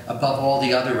himself above all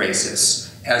the other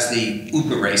races as the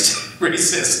uber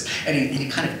racist, and he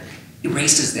kind of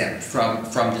erases them from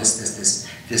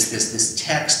this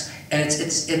text, and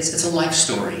it's a life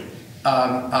story,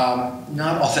 not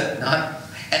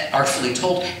artfully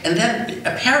told. And then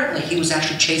apparently he was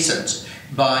actually chastened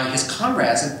by his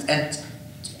comrades and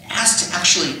asked to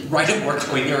actually write a more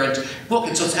coherent book.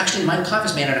 And so it's actually, Mein Kampf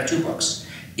is made out of two books.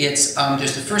 It's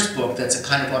there's the first book that's a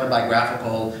kind of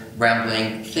autobiographical,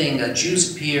 rambling thing.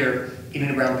 Jews appear in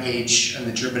and around page, in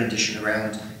the German edition,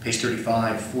 around page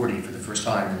 35, 40 for the first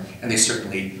time, and they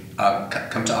certainly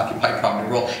come to occupy a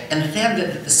prominent role. And then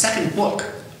the second book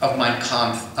of Mein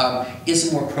Kampf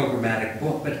is a more programmatic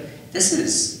book, but this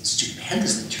is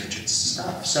stupendously turgid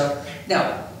stuff. So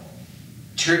now,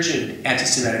 turgid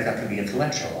anti-Semitic, that can be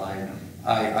influential.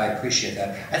 I appreciate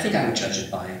that. I think I would judge it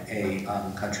by a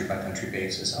country-by-country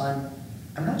basis. I'm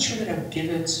not sure that I would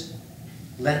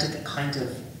lend it a kind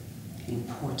of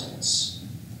importance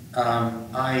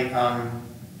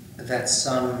that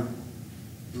some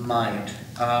might.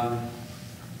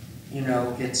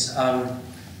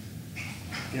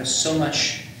 so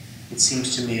much, it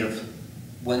seems to me, of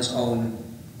one's own,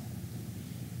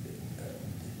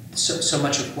 so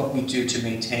much of what we do to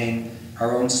maintain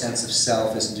our own sense of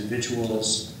self as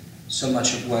individuals, so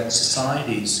much of what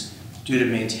societies do to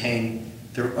maintain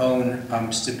their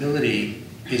own stability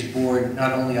is born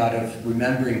not only out of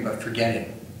remembering but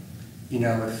forgetting.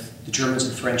 If the Germans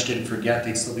and French didn't forget,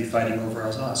 they'd still be fighting over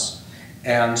us.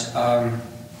 And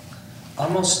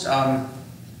almost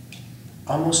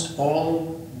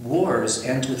all wars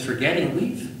end with forgetting.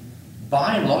 We've,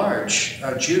 by and large,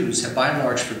 Jews have by and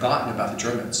large forgotten about the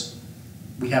Germans.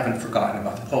 We haven't forgotten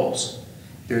about the Poles.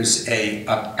 There's a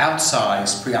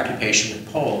outsized preoccupation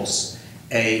with Poles,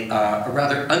 a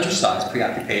rather undersized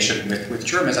preoccupation with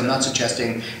Germans. I'm not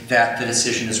suggesting that the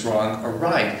decision is wrong or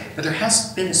right, but there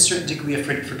has been a certain degree of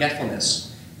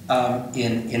forgetfulness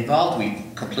involved. We've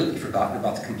completely forgotten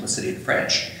about the complicity of the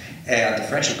French, and the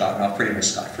French have gotten off pretty much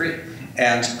scot-free.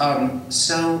 And and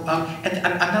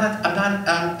I'm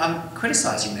not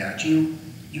criticizing that. You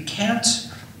can't.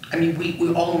 I mean,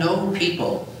 we all know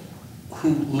people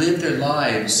who live their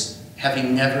lives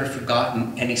having never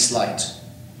forgotten any slight.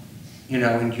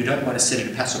 And you don't want to sit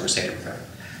at a Passover Seder with her.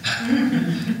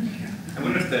 I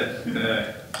wonder if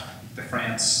the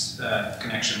France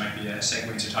connection might be a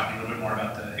segue to talking a little bit more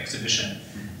about the exhibition.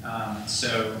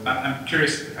 So I'm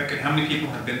curious, how many people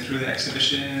have been through the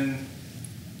exhibition?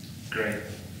 Great.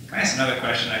 Can I ask another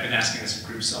question? I've been asking this in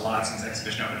groups a lot since the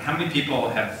exhibition opened. How many people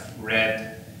have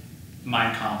read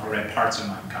Mein Kampf or read parts of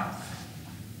Mein Kampf?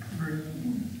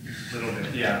 A little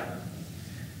bit, yeah.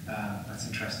 That's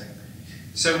interesting.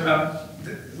 So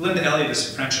Linda Elliott,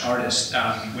 this French artist,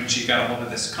 when she got a hold of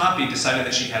this copy, decided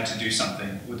that she had to do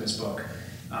something with this book.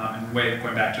 And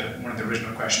going back to one of the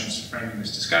original questions framing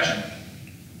this discussion.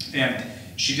 And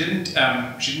she didn't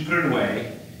put it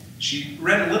away. She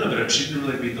read a little bit of it. She didn't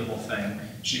really read the whole thing.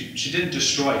 She didn't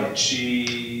destroy it.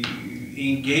 She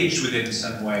engaged with it in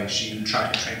some way. She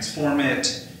tried to transform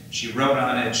it. She wrote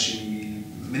on it. She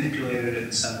manipulated it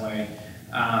in some way.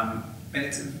 And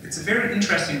it's a very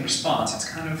interesting response. It's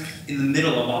kind of in the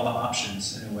middle of all the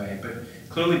options in a way. But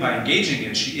clearly by engaging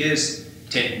it, she is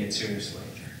taking it seriously.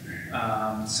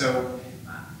 So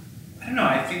I don't know.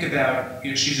 I think about,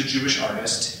 she's a Jewish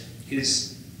artist.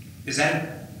 Is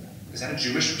that a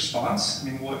Jewish response? I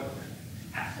mean, what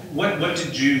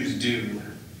did Jews do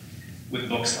with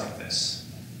books like this?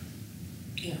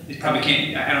 Yeah. You probably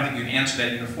can't. I don't think you can answer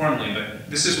that uniformly, but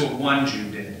this is what one Jew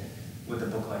did with a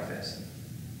book like this.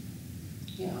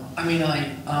 Yeah, I mean,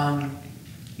 I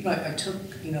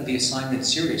took the assignment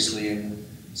seriously, and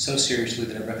so seriously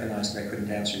that I recognized that I couldn't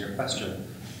answer your question,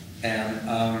 and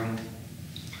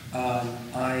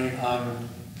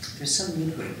there's some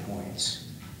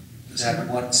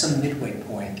midway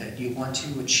point that you want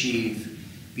to achieve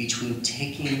between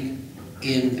taking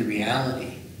in the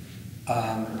reality,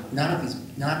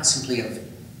 not simply of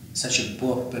such a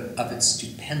book, but of its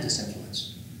stupendous influence.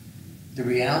 The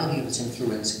reality of its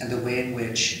influence and the way in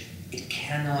which it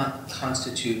cannot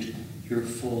constitute your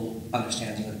full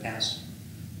understanding of the past.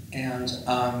 And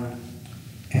I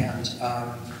don't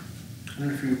know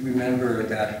if you remember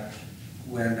that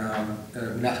when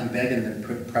Menachem Begin, the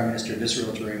Prime Minister of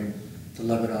Israel during the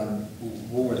Lebanon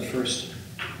War, the first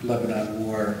Lebanon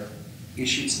War,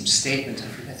 issued some statement, I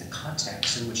forget the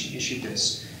context in which he issued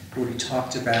this, where he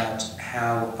talked about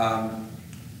how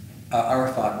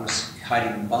Arafat was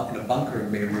hiding in a bunker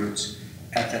in Beirut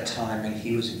at that time, and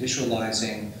he was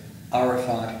visualizing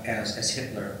Arafat as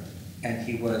Hitler, and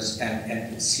he was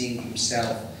and seeing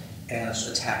himself as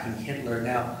attacking Hitler.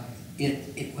 Now,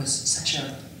 it was such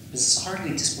a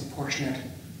bizarrely disproportionate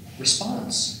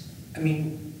response. I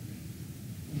mean,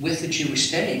 with the Jewish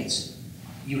state,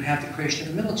 you have the creation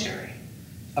of a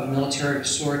military of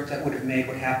sort that would have made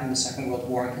what happened in the Second World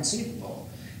War inconceivable.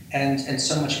 And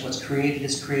so much of what's created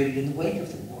is created in the wake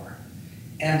of the war.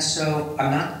 And so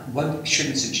one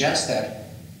shouldn't suggest that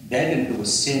Begin, who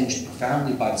was singed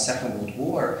profoundly by the Second World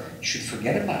War, should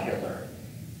forget about Hitler.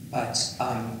 But,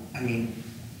 I mean,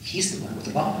 he's the one with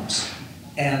the bombs.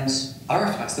 And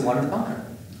Arafat's the one in the bunker.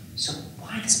 So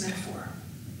why this metaphor?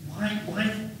 Why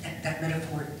that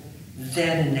metaphor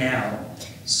then and now?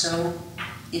 So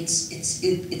it's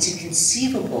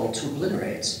inconceivable to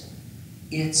obliterate.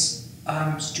 It's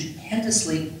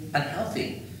stupendously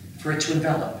unhealthy for it to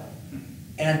envelop.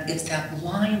 And it's that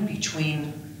line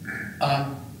between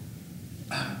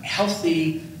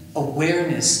healthy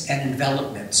awareness and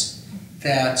envelopment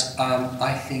that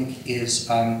I think is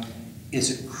a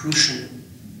crucial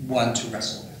one to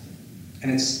wrestle with.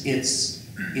 And it's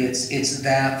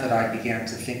that I began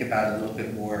to think about a little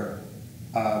bit more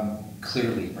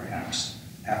clearly, perhaps,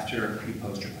 after you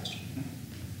posed your question.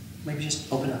 maybe just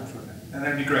open up for a minute. And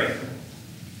that'd be great.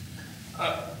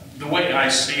 The way I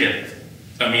see it,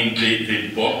 I mean,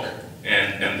 the book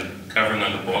and the covering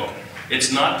on the book,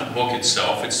 it's not the book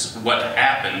itself, it's what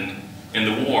happened in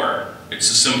the war. It's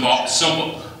a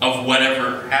symbol of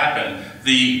whatever happened.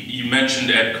 You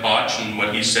mentioned Ed Koch and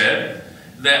what he said,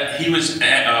 that he was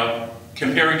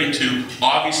comparing it to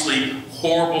obviously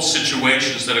horrible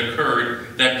situations that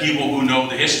occurred that people who know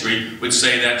the history would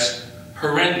say that's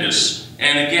horrendous.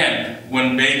 And again,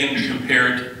 when Begin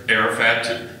compared Arafat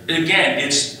to, again,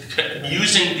 it's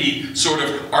using the sort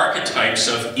of archetypes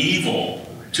of evil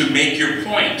to make your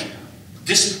point,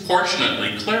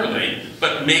 disproportionately, clearly,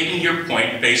 but making your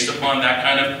point based upon that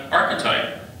kind of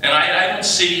archetype. And I don't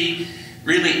see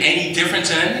really any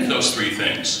difference in any of those three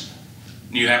things.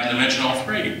 You happen to mention all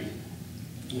three.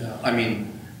 Yeah, I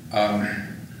mean,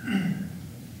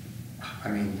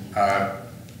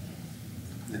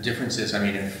 the difference is, I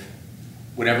mean, if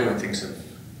what everyone thinks of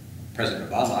President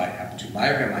Obama, I happen to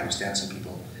admire him. I understand some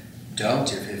people don't.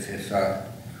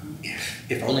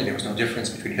 If only there was no difference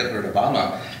between Hitler and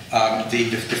Obama, the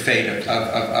fate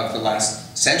of the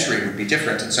last century would be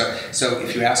different. And so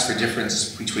if you ask for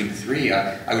difference between the three,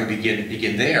 I would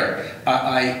begin there.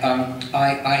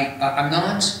 I'm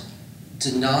not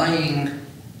denying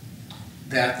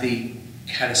that the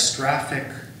catastrophic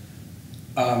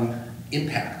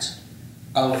impact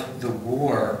of the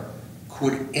war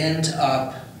could end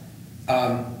up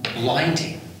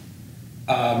blinding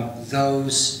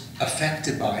those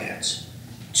affected by it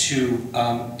to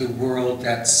the world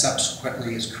that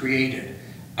subsequently is created.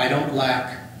 I don't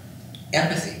lack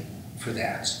empathy for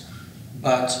that,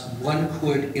 but one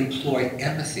could employ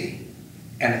empathy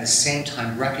and at the same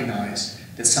time recognize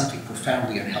that something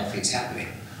profoundly unhealthy is happening.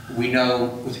 We know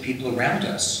with people around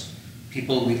us,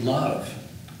 people we love,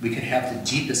 we can have the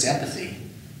deepest empathy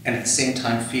and at the same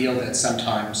time feel that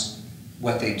sometimes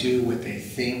what they do, what they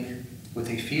think, what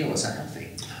they feel is unhealthy.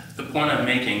 The point I'm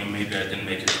making, and maybe I didn't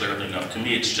make it clearly enough, to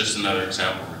me it's just another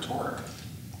example of rhetoric.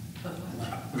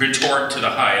 Rhetoric to the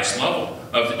highest level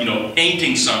of,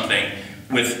 painting something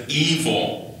with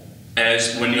evil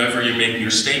as whenever you're making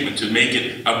your statement, to make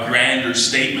it a grander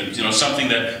statement, something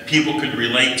that people could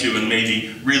relate to and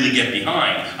maybe really get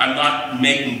behind. I'm not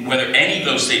making whether any of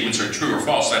those statements are true or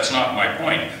false. That's not my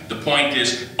point. The point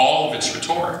is all of it's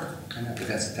rhetoric. I know, but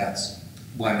that's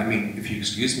one. I mean, if you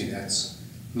excuse me, that's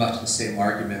much the same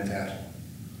argument that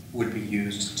would be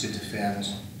used to defend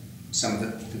some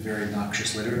of the very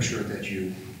noxious literature that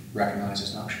you recognize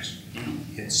as noxious.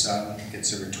 Mm-hmm. It's a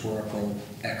rhetorical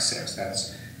excess.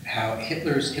 That's how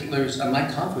Hitler's Mein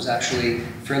Kampf was actually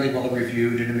fairly well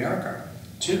reviewed in America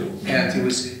too, and it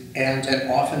was and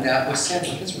often that was said.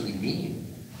 Well, it doesn't really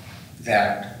mean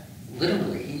that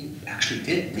literally. He actually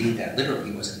did mean that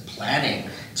literally. He wasn't planning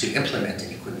to implement it.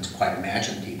 He couldn't quite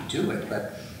imagine that he would do it,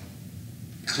 but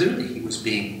clearly he was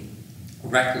being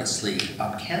recklessly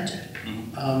candid.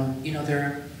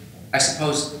 Mm-hmm. I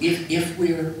suppose if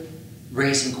we're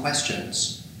raising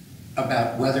questions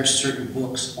about whether certain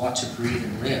books ought to breathe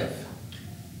and live,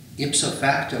 ipso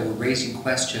facto we're raising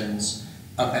questions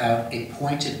about a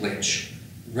point at which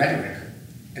rhetoric,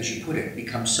 as you put it,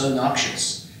 becomes so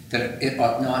noxious that it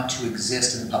ought not to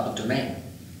exist in the public domain.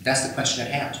 That's the question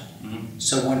at hand. Mm-hmm.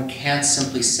 So one can't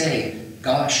simply say,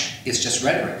 gosh, it's just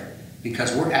rhetoric,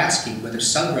 because we're asking whether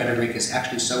some rhetoric is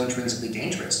actually so intrinsically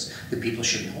dangerous that people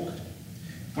shouldn't hold it.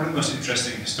 One of the most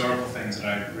interesting historical things that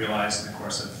I realized in the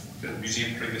course of the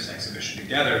museum putting this exhibition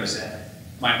together was that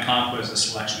Mein Kampf was a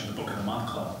selection of the Book of the Month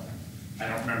Club. I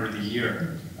don't remember the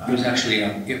year. It was actually,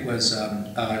 when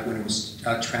it was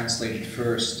translated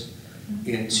first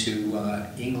into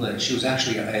English, it was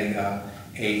actually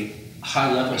a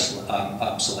high-level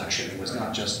selection. It was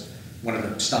not just one of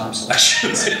the Stom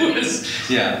selections. It was,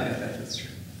 yeah, that's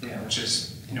true. Yeah, which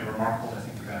is remarkable to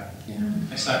think about. Yeah.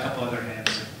 I saw a couple other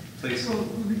hands. Please. Well,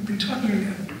 we've been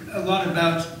talking a lot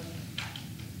about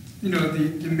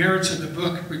the merits of the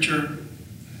book, which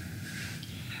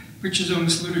is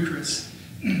almost ludicrous.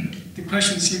 The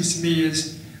question seems to me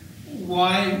is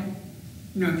why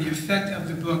the effect of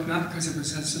the book, not because it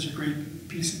was such a great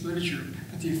piece of literature,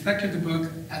 but the effect of the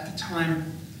book at the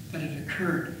time that it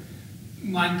occurred.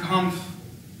 Mein Kampf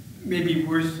may be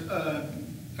worth a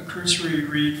cursory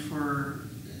read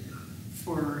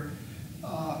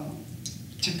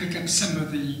to pick up some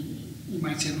of the, you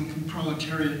might say, lumpen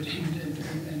proletariat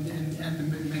and the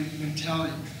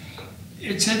mentality.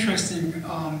 It's interesting.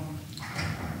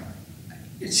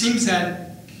 It seems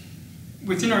that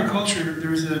within our culture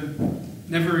there's a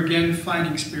never again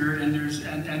fighting spirit, and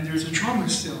there's a trauma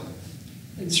still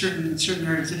in certain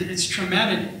areas. It's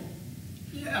traumatic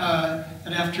that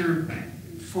after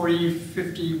 40,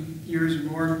 50 years or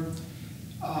more,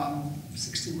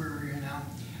 60, where are we now?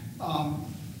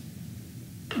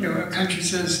 A country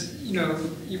says,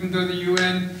 even though the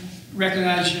UN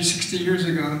recognized you 60 years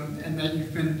ago and that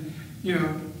you've been,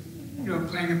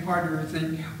 playing a part or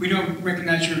everything, we don't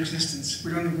recognize your existence.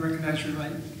 We don't even recognize your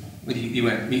right. Well, the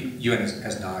UN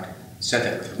has not said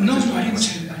that. With No, I didn't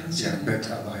say that. I didn't say yeah,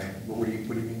 that. but what do you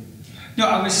mean? No,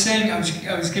 I was saying I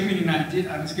was giving an idea.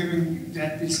 I was giving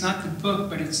that it's not the book,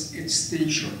 but it's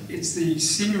the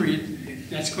scenery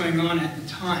that's going on at the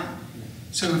time.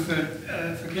 So if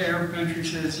a Arab country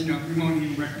says, we won't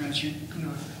even recognize you,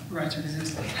 right to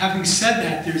exist. Having said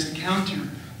that, there's a counter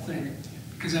thing,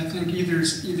 because I think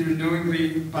either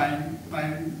knowingly by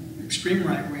extreme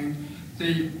right wing,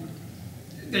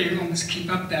 they almost keep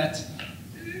up that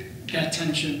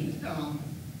tension,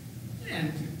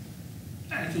 and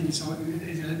I think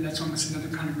that's almost another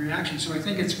kind of reaction. So I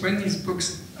think it's when these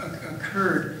books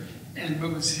occurred and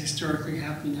what was historically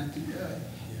happening at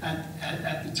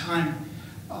the time.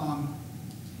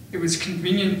 It was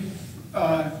convenient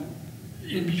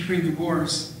in between the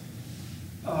wars.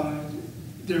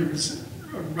 There was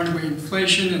a runaway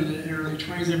inflation in the early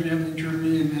 20s, evidently in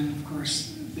Germany, and then of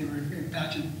course they were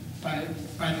impacted by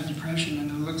the Depression, and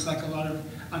it looks like a lot of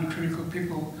uncritical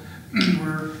people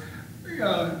were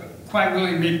quite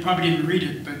willing, they probably didn't read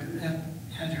it, but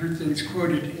had heard things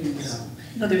quoted.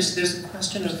 There's a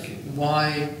question of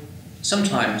why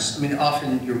sometimes,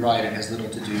 often you're right, it has little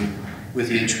to do with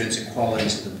the intrinsic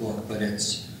qualities of the book, but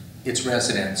its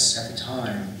resonance at the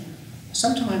time.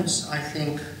 Sometimes I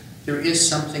think there is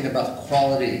something about the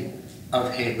quality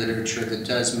of hate literature that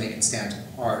does make it stand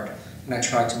apart, and I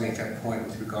tried to make that point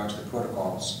with regard to the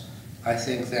protocols. I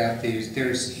think that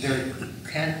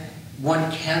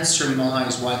one can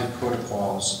surmise why the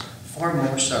protocols, far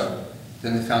more so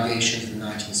than the foundations of the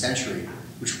 19th century,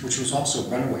 which was also a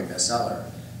runaway bestseller,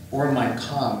 or Mein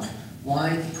Kampf,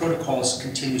 why the protocols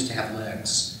continues to have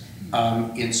legs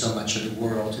in so much of the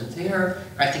world. And there,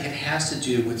 I think it has to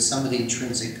do with some of the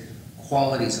intrinsic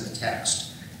qualities of the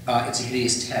text. It's a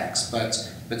hideous text, but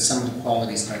some of the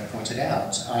qualities that I pointed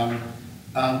out.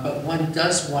 But one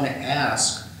does want to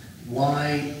ask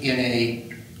why in a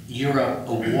Europe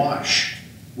awash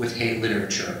with hate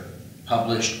literature,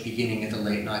 published beginning in the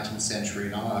late 19th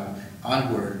century and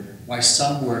onward, why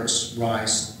some works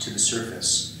rise to the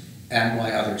surface and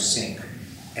why others sink.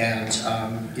 And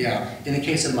in the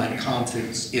case of Mein Kampf,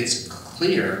 it's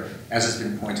clear, as has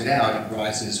been pointed out, it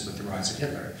rises with the rise of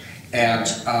Hitler. And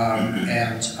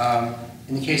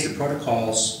in the case of the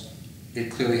protocols,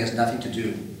 it clearly has nothing to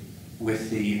do with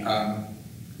the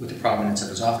prominence of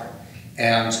his author.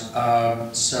 And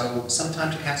so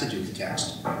sometimes it has to do with the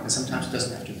text, and sometimes it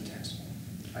doesn't have to do with the text,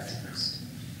 I think.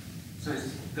 So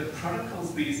the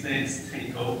protocols these days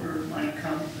take over Mein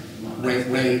Kampf?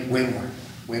 Way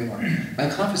more.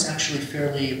 Mein Kampf is actually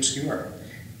fairly obscure.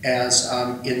 As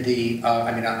in the,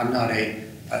 I'm not an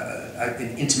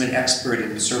intimate expert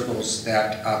in the circles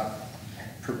that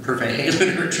pervade hate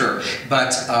literature,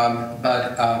 but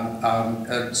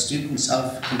students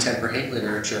of contemporary hate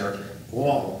literature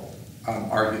all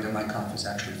argue that Mein Kampf is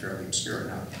actually fairly obscure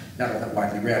now, not all that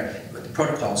widely read, but the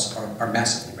protocols are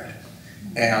massively read.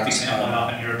 And the example I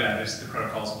often hear about is the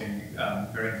protocols being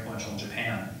very influential in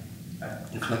Japan.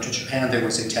 Influential Japan, there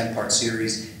was a 10-part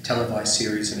series, televised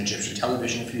series in Egyptian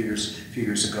television a few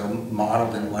years ago,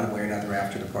 modeled in one way or another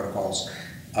after the protocols.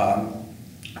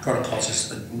 Protocols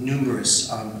is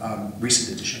numerous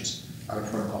recent editions of the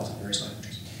protocols in various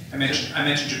languages. I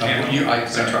mentioned Japan. I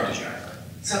interrupted you.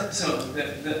 So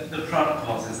the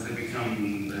protocols, as they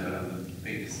become the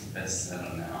biggest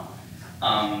bestseller now,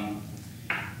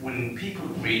 when people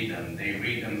read them, they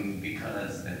read them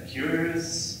because they're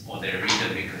curious, or they read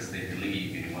them because they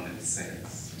believe in what it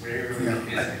says. Where is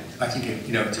it? I think it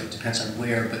depends on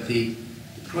where, but the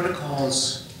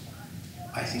protocols,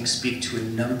 I think, speak to a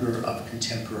number of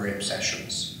contemporary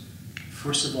obsessions.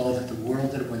 First of all, that the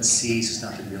world that one sees is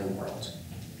not the real world.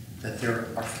 That there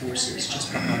are forces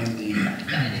just behind the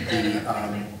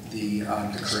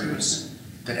curtains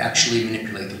that actually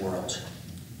manipulate the world.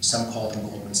 Some call them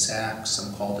Goldman Sachs,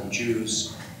 some call them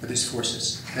Jews, but there's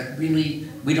forces that really,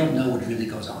 we don't know what really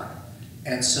goes on.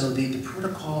 And so the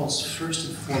protocols, first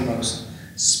and foremost,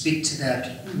 speak to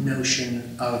that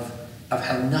notion of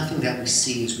how nothing that we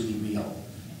see is really real,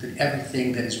 that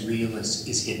everything that is real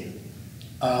is hidden.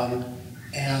 And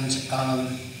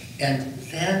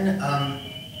then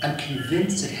I'm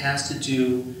convinced it has to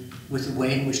do with the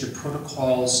way in which the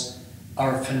protocols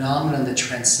are a phenomenon that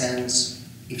transcends,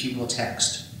 if you will,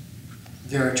 text.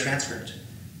 They're a transcript.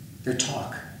 They're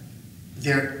talk.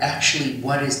 They're actually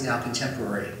what is now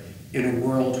contemporary. in a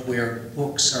world where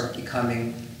books are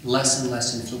becoming less and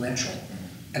less influential,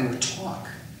 and where talk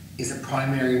is the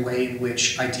primary way in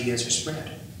which ideas are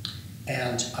spread.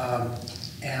 And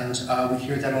we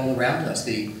hear that all around us,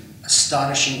 the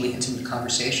astonishingly intimate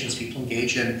conversations people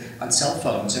engage in on cell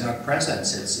phones in our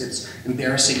presence. It's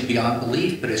embarrassing beyond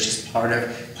belief, but it's just part of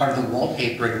the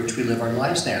wallpaper in which we live our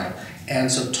lives now.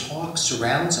 And so talk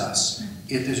surrounds us.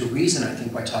 There's a reason, I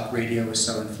think, why talk radio is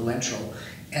so influential.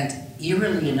 And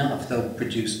eerily enough, though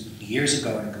produced years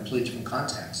ago in a completely different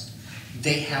context,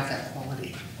 they have that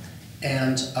quality.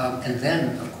 And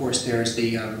then, of course, there's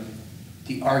the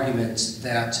argument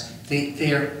that they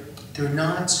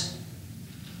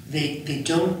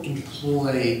don't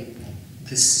employ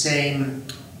the same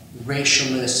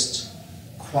racialist,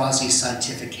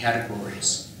 quasi-scientific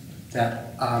categories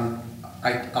that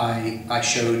I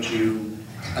showed you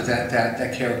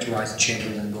that characterize the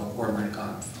Chamberlain book or Mein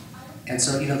Kampf. And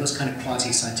so, those kind of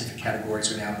quasi-scientific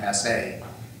categories are now passé.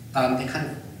 They kind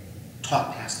of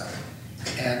talk past them.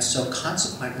 And so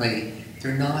consequently,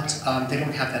 they're not, they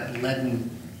don't have that leaden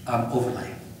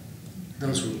overlay.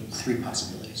 Those were three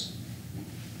possibilities.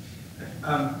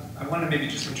 I want to maybe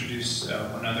just introduce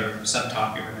one other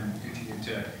subtopic and then continue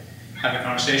to have a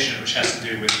conversation which has to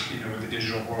do with, with the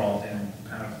digital world and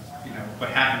kind of, what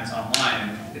happens online.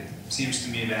 And it seems to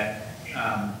me that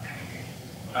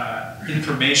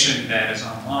information that is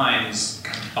online is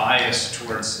kind of biased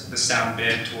towards the sound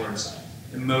bit, towards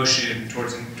emotion,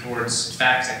 towards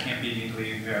facts that can't be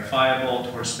immediately verifiable,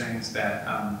 towards things that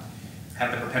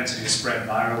have the propensity to spread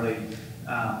virally.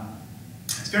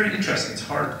 It's very interesting. It's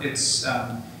hard. It's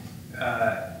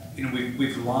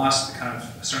we've lost a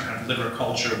certain kind of liberal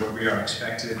culture where we are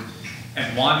expected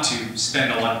and want to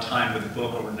spend a lot of time with a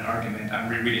book or with an argument. I'm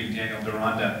rereading Daniel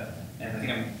Deronda, and I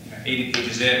think I'm 80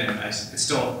 pages in, and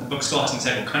the book still hasn't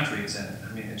said what country it's in.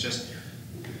 I mean, it's just,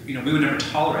 we would never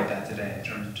tolerate that today in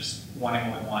terms of just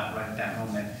wanting what we want right at that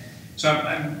moment. So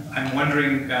I'm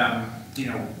wondering,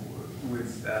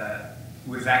 with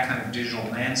that kind of digital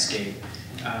landscape,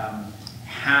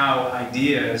 how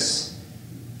ideas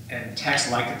and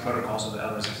text like the Protocols of the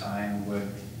Elders of Zion would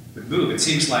move. It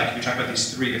seems like you talk about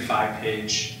these 3 to 5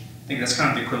 page, I think that's kind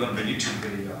of the equivalent of a YouTube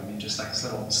video. I mean, just like this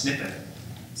little snippet.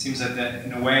 It seems that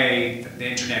in a way, the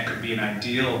internet could be an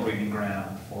ideal breeding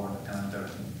ground for kind of the,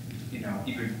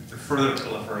 even the further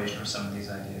proliferation of some of these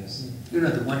ideas. On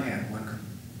the one hand,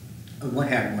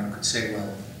 one could say,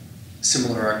 well,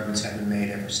 similar arguments have been made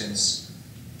ever since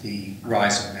the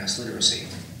rise of mass literacy.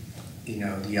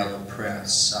 The yellow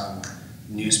press,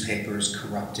 newspapers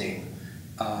corrupting,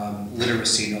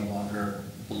 literacy no longer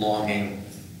belonging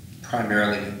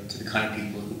primarily to the kind of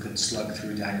people who could slug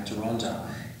through Daniel Deronda.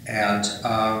 And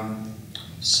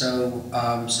so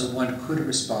one could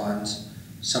respond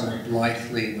somewhat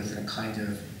blithely with a kind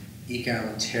of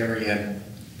egalitarian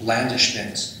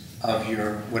blandishment of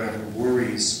your whatever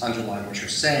worries underlie what you're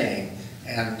saying,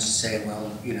 and say,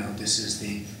 well, this is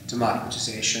the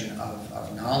democratization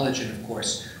of knowledge, and of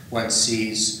course one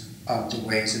sees the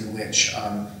ways in which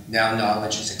now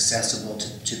knowledge is accessible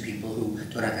to people who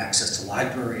don't have access to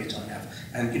libraries,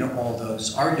 and all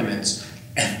those arguments.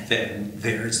 And then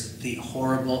there's the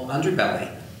horrible underbelly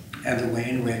and the way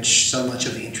in which so much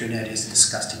of the internet is a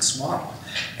disgusting swamp,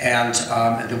 and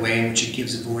the way in which it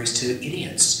gives a voice to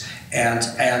idiots. And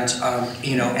then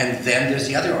there's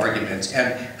the other argument.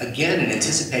 And again, in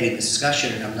anticipating this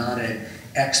discussion, and I'm not an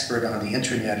expert on the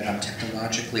internet, and I'm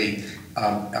technologically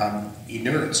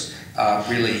inert,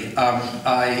 really.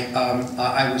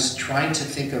 I was trying to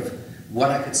think of what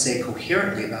I could say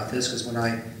coherently about this, because when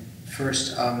I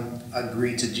first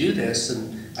agreed to do this,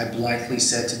 and I blithely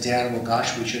said to Dan, well,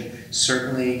 gosh, we should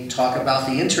certainly talk about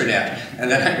the internet.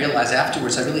 And then I realized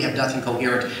afterwards I really have nothing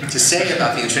coherent to say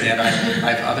about the internet. I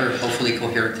have other hopefully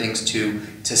coherent things to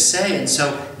say. And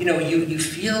so, you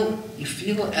feel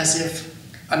as if,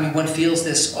 one feels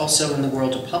this also in the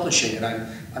world of publishing, and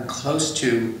I'm close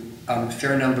to a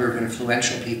fair number of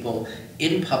influential people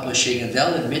in publishing, and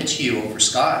they'll admit to you over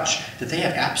scotch that they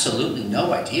have absolutely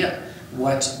no idea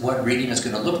what reading is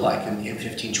going to look like in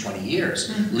 15, 20 years.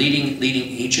 Mm-hmm. Leading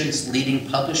agents, leading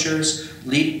publishers,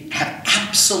 have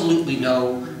absolutely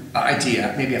no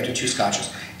idea, maybe after 2 scotches.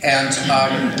 And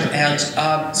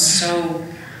so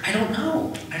I don't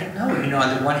know.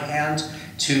 On the one hand,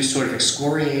 to sort of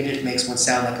excoriate it makes one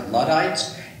sound like a Luddite,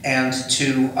 and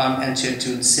to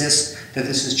insist that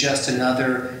this is just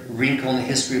another wrinkle in the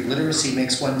history of literacy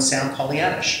makes one sound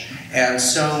Pollyannish. And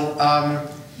so,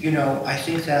 I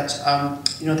think that,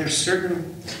 there's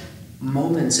certain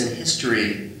moments in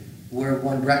history where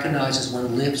one recognizes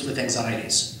one lives with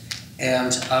anxieties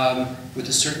and with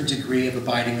a certain degree of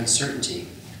abiding uncertainty.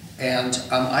 And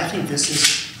I think this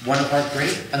is one of our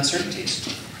great uncertainties,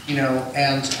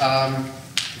 and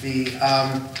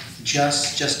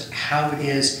just how it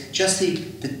is, just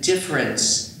the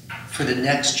difference for the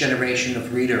next generation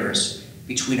of readers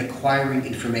between acquiring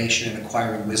information and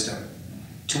acquiring wisdom.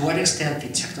 To what extent the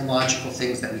technological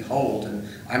things that we hold, and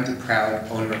I'm the proud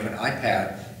owner of an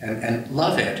iPad and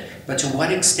love it, but to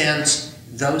what extent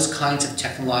those kinds of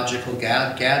technological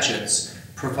gadgets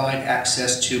provide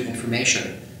access to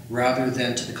information rather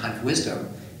than to the kind of wisdom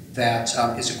that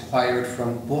is acquired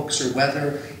from books, or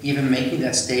whether even making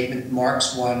that statement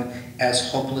marks one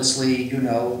as hopelessly,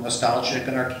 nostalgic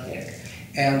and archaic.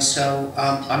 And so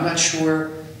I'm not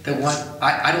sure that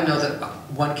I don't know that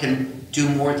one can do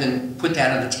more than put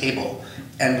that on the table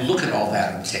and look at all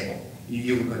that on the table.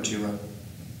 You were going to,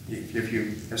 if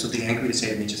you have something angry to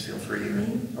say to me, just feel free,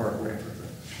 or whatever.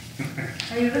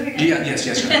 Are you looking at me? Yes.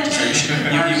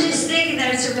 I was just thinking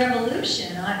that it's a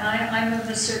revolution. I'm of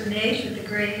a certain age with the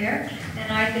gray hair,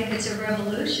 and I think it's a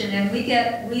revolution. And we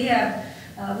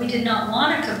did not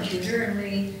want a computer, and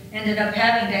we ended up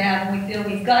having to have, and we feel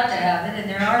we've got to have it. And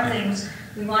there are things,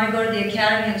 we want to go to the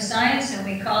Academy of Science, and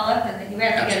we call up, and you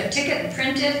have to get a ticket and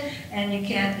print it, and you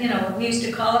can't, we used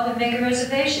to call up and make a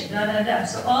reservation,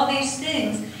 So all these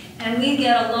things, and we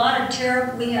get a lot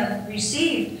of we have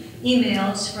received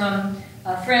emails from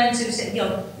friends who said,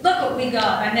 look what we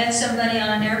got. I met somebody on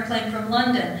an airplane from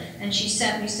London, and she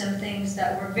sent me some things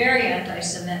that were very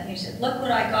anti-Semitic. And she said, look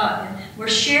what I got. And we're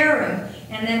sharing.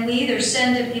 And then we either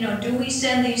send it, do we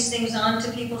send these things on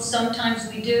to people? Sometimes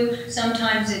we do.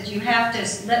 Sometimes you have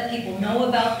to let people know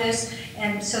about this,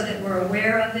 and so that we're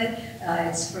aware of it.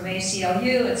 It's from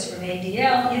ACLU, it's from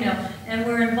ADL, and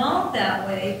we're involved that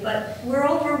way, but we're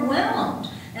overwhelmed.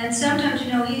 And sometimes,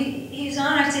 he's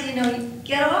on, I say,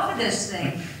 get off of this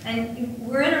thing. And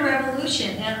we're in a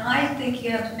revolution, and I think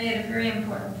you have made a very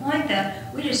important point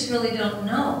that we just really don't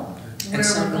know where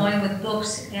we're going with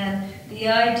books. And the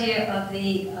idea of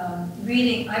the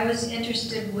reading, I was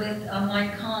interested with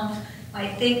Mein Kampf. I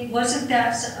think, wasn't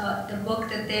that the book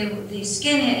that the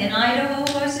skinhead in Idaho,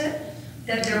 was it?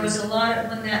 That there was a lot of,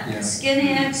 when that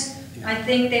skinheads, I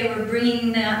think they were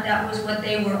bringing that was what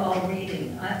they were all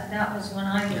reading. That was when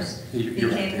I was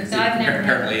became, because I've never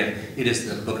apparently it is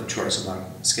the book of choice among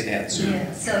skinheads.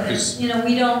 Yeah, so there's,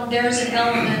 there's an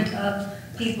element of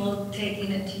people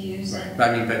taking it to use it.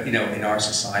 But in our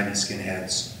society,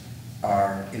 skinheads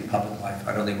are in public life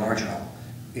utterly marginal.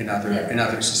 In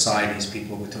other societies,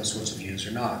 people with those sorts of views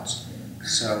are not.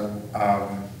 So,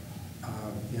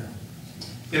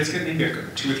 Yeah, let's get maybe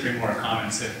 2 or 3 more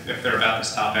comments if they're about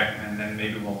this topic, and then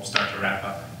maybe we'll start to wrap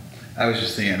up. I was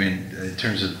just thinking, in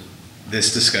terms of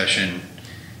this discussion,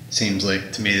 it seems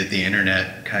like to me that the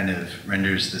internet kind of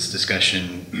renders this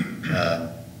discussion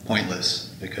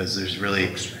pointless, because there's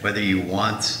really, whether you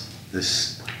want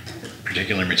this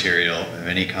particular material of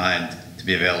any kind to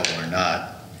be available or not,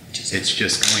 it's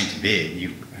just going to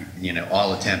be.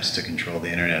 All attempts to control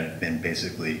the internet have been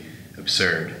basically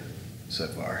absurd so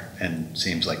far, and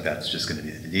seems like that's just going to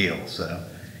be the deal. So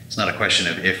it's not a question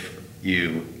of if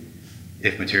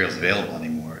material is available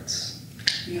anymore.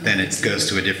 Then it goes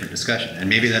to a different discussion, and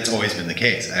maybe that's always been the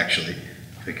case, actually,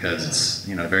 because it's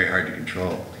very hard to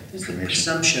control information. The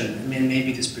presumption,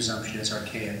 maybe this presumption is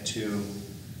archaic too,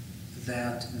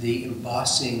 that the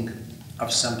embossing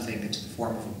of something into the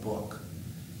form of a book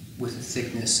with a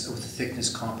thickness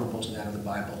comparable to that of the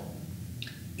Bible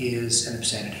is an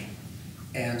obscenity.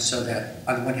 And so that,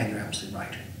 on the one hand, you're absolutely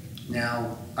right.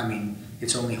 Now,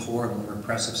 it's only horrible and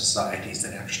repressive societies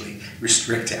that actually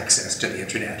restrict access to the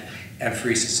internet, and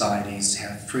free societies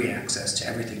have free access to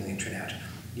everything on the internet.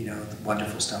 The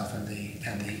wonderful stuff and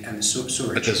the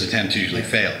sewage. But those attempts usually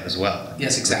fail as well.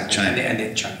 Yes, exactly. China.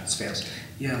 And China fails.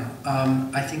 Yeah,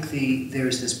 I think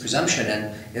there's this presumption,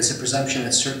 and it's a presumption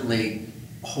that certainly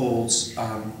holds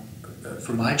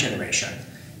for my generation,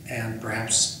 and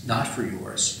perhaps not for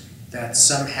yours, that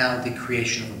somehow the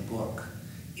creation of a book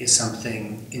is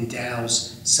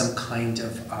endows some kind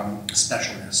of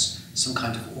specialness, some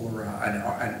kind of aura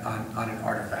on an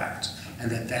artifact,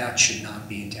 and that should not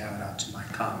be endowed out to Mein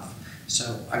Kampf.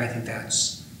 So I think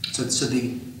that's, so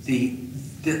the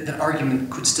argument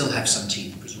could still have some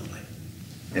teeth, presumably.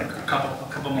 Yeah. A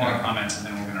couple more comments, and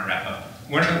then we're going to wrap up.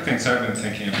 One of the things I've been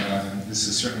thinking about, and this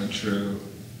is certainly true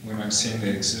when I've seen the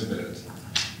exhibit,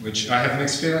 which I have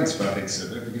mixed feelings about the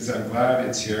exhibit, because I'm glad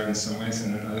it's here in some ways,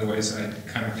 and in other ways I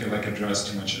kind of feel like it draws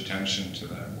too much attention to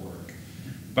that work.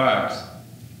 But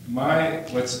what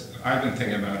I've been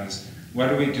thinking about is, what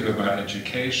do we do about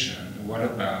education? What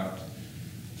about,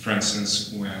 for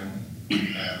instance, when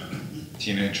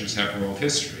teenagers have world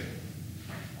history?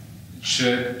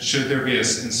 should there be,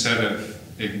 instead of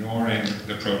ignoring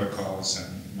the protocols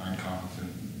and Mein Kampf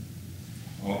and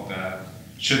all that,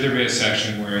 should there be a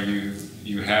section where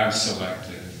you have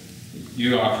selected,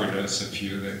 you offered us a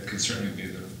few that could certainly be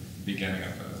the beginning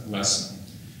of a lesson,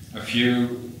 a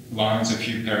few lines, a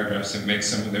few paragraphs that make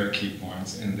some of their key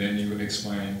points, and then you would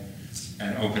explain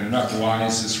and open it up. Why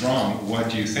is this wrong? What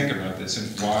do you think about this?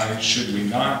 And why should we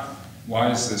not?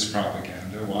 Why is this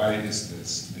propaganda? Why is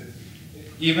this?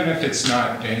 Even if it's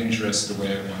not dangerous the way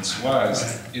it once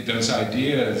was, those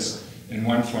ideas in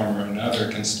one form or another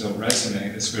can still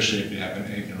resonate, especially if you have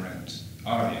an ignorant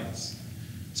audience.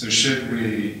 So should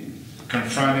we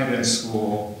confront it in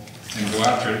school and go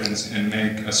after it and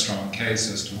make a strong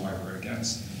case as to why we're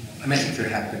against it? I mean, I think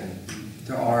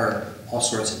there are all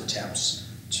sorts of attempts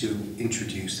to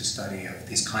introduce the study of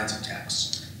these kinds of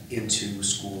texts into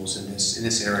schools in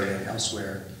this area and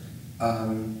elsewhere.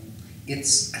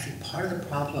 It's, I think, part of the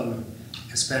problem,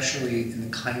 especially in the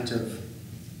kind of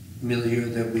milieu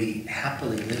that we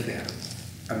happily live in,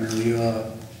 a milieu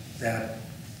that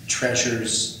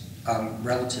treasures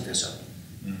relativism,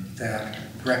 that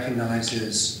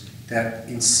recognizes, that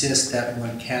insists that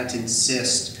one can't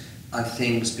insist on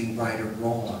things being right or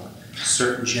wrong,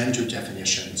 certain gender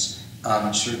definitions,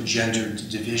 certain gender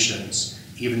divisions,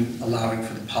 even allowing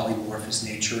for the polymorphous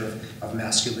nature of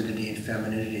masculinity and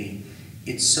femininity.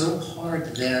 It's so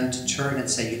hard then to turn and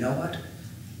say, you know what?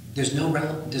 There's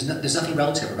nothing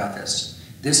relative about this.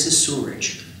 This is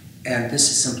sewerage, and this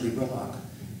is simply wrong.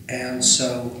 And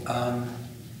so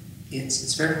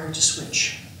it's very hard to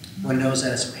switch. One knows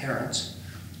that as a parent,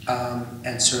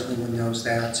 and certainly one knows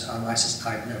that.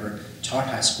 I've never taught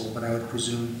high school, but I would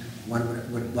presume one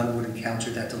would encounter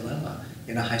that dilemma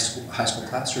in a high school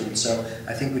classroom. And so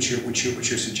I think what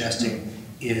you're suggesting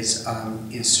is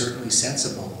certainly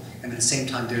sensible. And at the same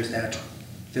time, there's that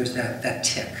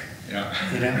tick. Yeah.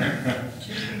 You know?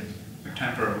 We have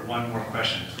time for one more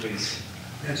question, please.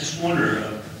 I just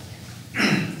wonder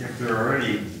if there are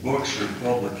any books or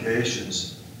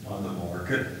publications on the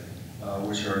market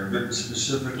which are written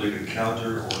specifically to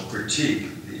counter or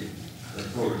critique the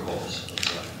protocols of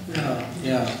that.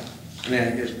 Yeah. I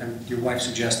mean, your wife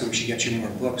suggested we should get you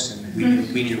more books, and we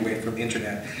need away from the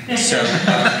internet. So,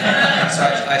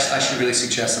 I should really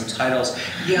suggest some titles.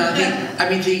 Yeah,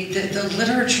 the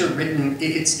literature written,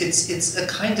 it's a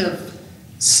kind of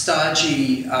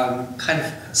stodgy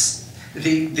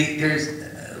there's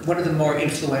one of the more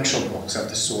influential books of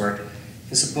the sort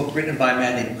is a book written by a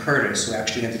man named Curtis, who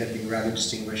actually ended up being a rather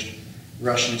distinguished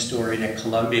Russian historian at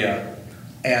Columbia,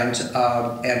 and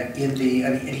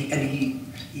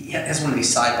he has one of these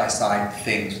side-by-side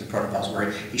things with the protocols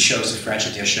where he shows the French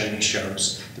edition, he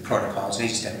shows the protocols, and he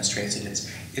just demonstrates it.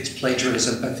 It's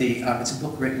plagiarism, but it's a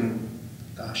book written,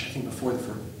 I think before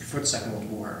the Second World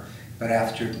War, but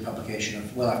after the publication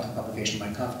of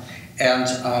Mein Kampf.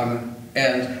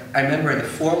 And I remember in the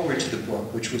foreword to the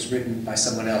book, which was written by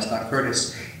someone else, not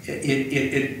Curtis,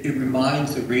 it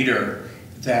reminds the reader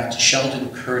that Sheldon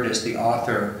Curtis, the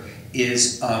author,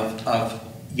 is of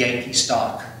Yankee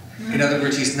stock. In other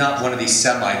words, he's not one of these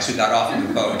Semites who got off in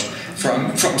the boat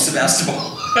from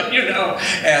Sebastopol, you know,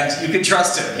 and you can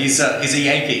trust him. He's a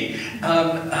Yankee.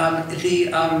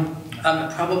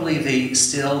 Probably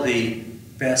still the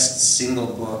best single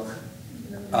book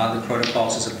on the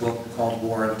protocols is a book called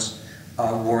Warrant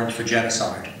for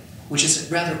Genocide, which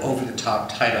is a rather over-the-top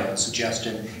title. The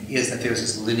suggestion is that there's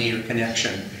this linear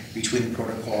connection between the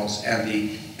protocols and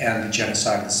the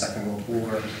genocide of the Second World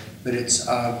War. But it's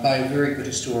by a very good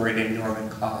historian named Norman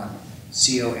Cohn,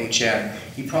 C-O-H-N.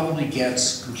 He probably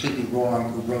gets completely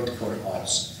wrong who wrote the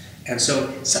protocols. And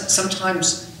so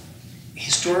sometimes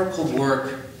historical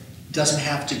work doesn't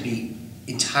have to be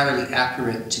entirely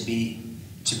accurate to be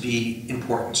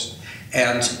important.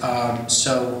 And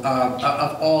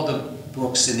of all the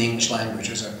books in the English language,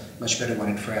 there's a much better one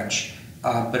in French.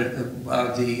 But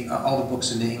all the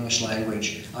books in the English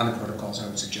language on the protocols, I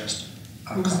would suggest.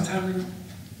 What was the title again?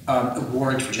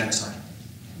 Warrant for Genocide.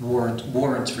 Warrant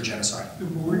for Genocide.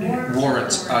 Warrant.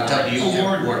 Warrant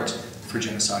for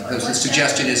Genocide. The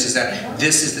suggestion is that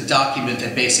this is the document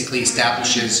that basically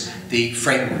establishes the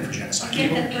framework for genocide.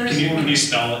 Can you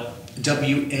spell it?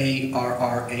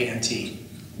 W-A-R-R-A-N-T.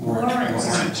 Warrant.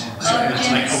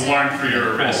 It's like a warrant for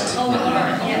your arrest. Oh,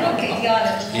 warrant. Yeah, okay, got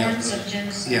it. Warrants of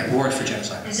genocide. Yeah, warrant for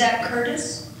genocide. Is that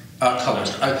Curtis?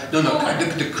 Colors. No.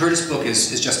 The Curtis book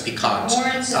is just piquant.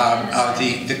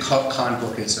 The Cohn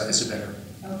book is a better,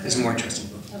 is a more interesting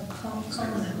book.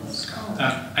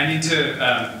 I need to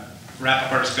wrap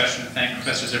up our discussion and thank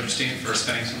Professor Zipperstein for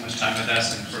spending so much time with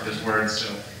us and for his words.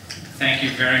 So, thank you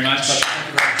very much.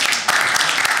 Thank you very much.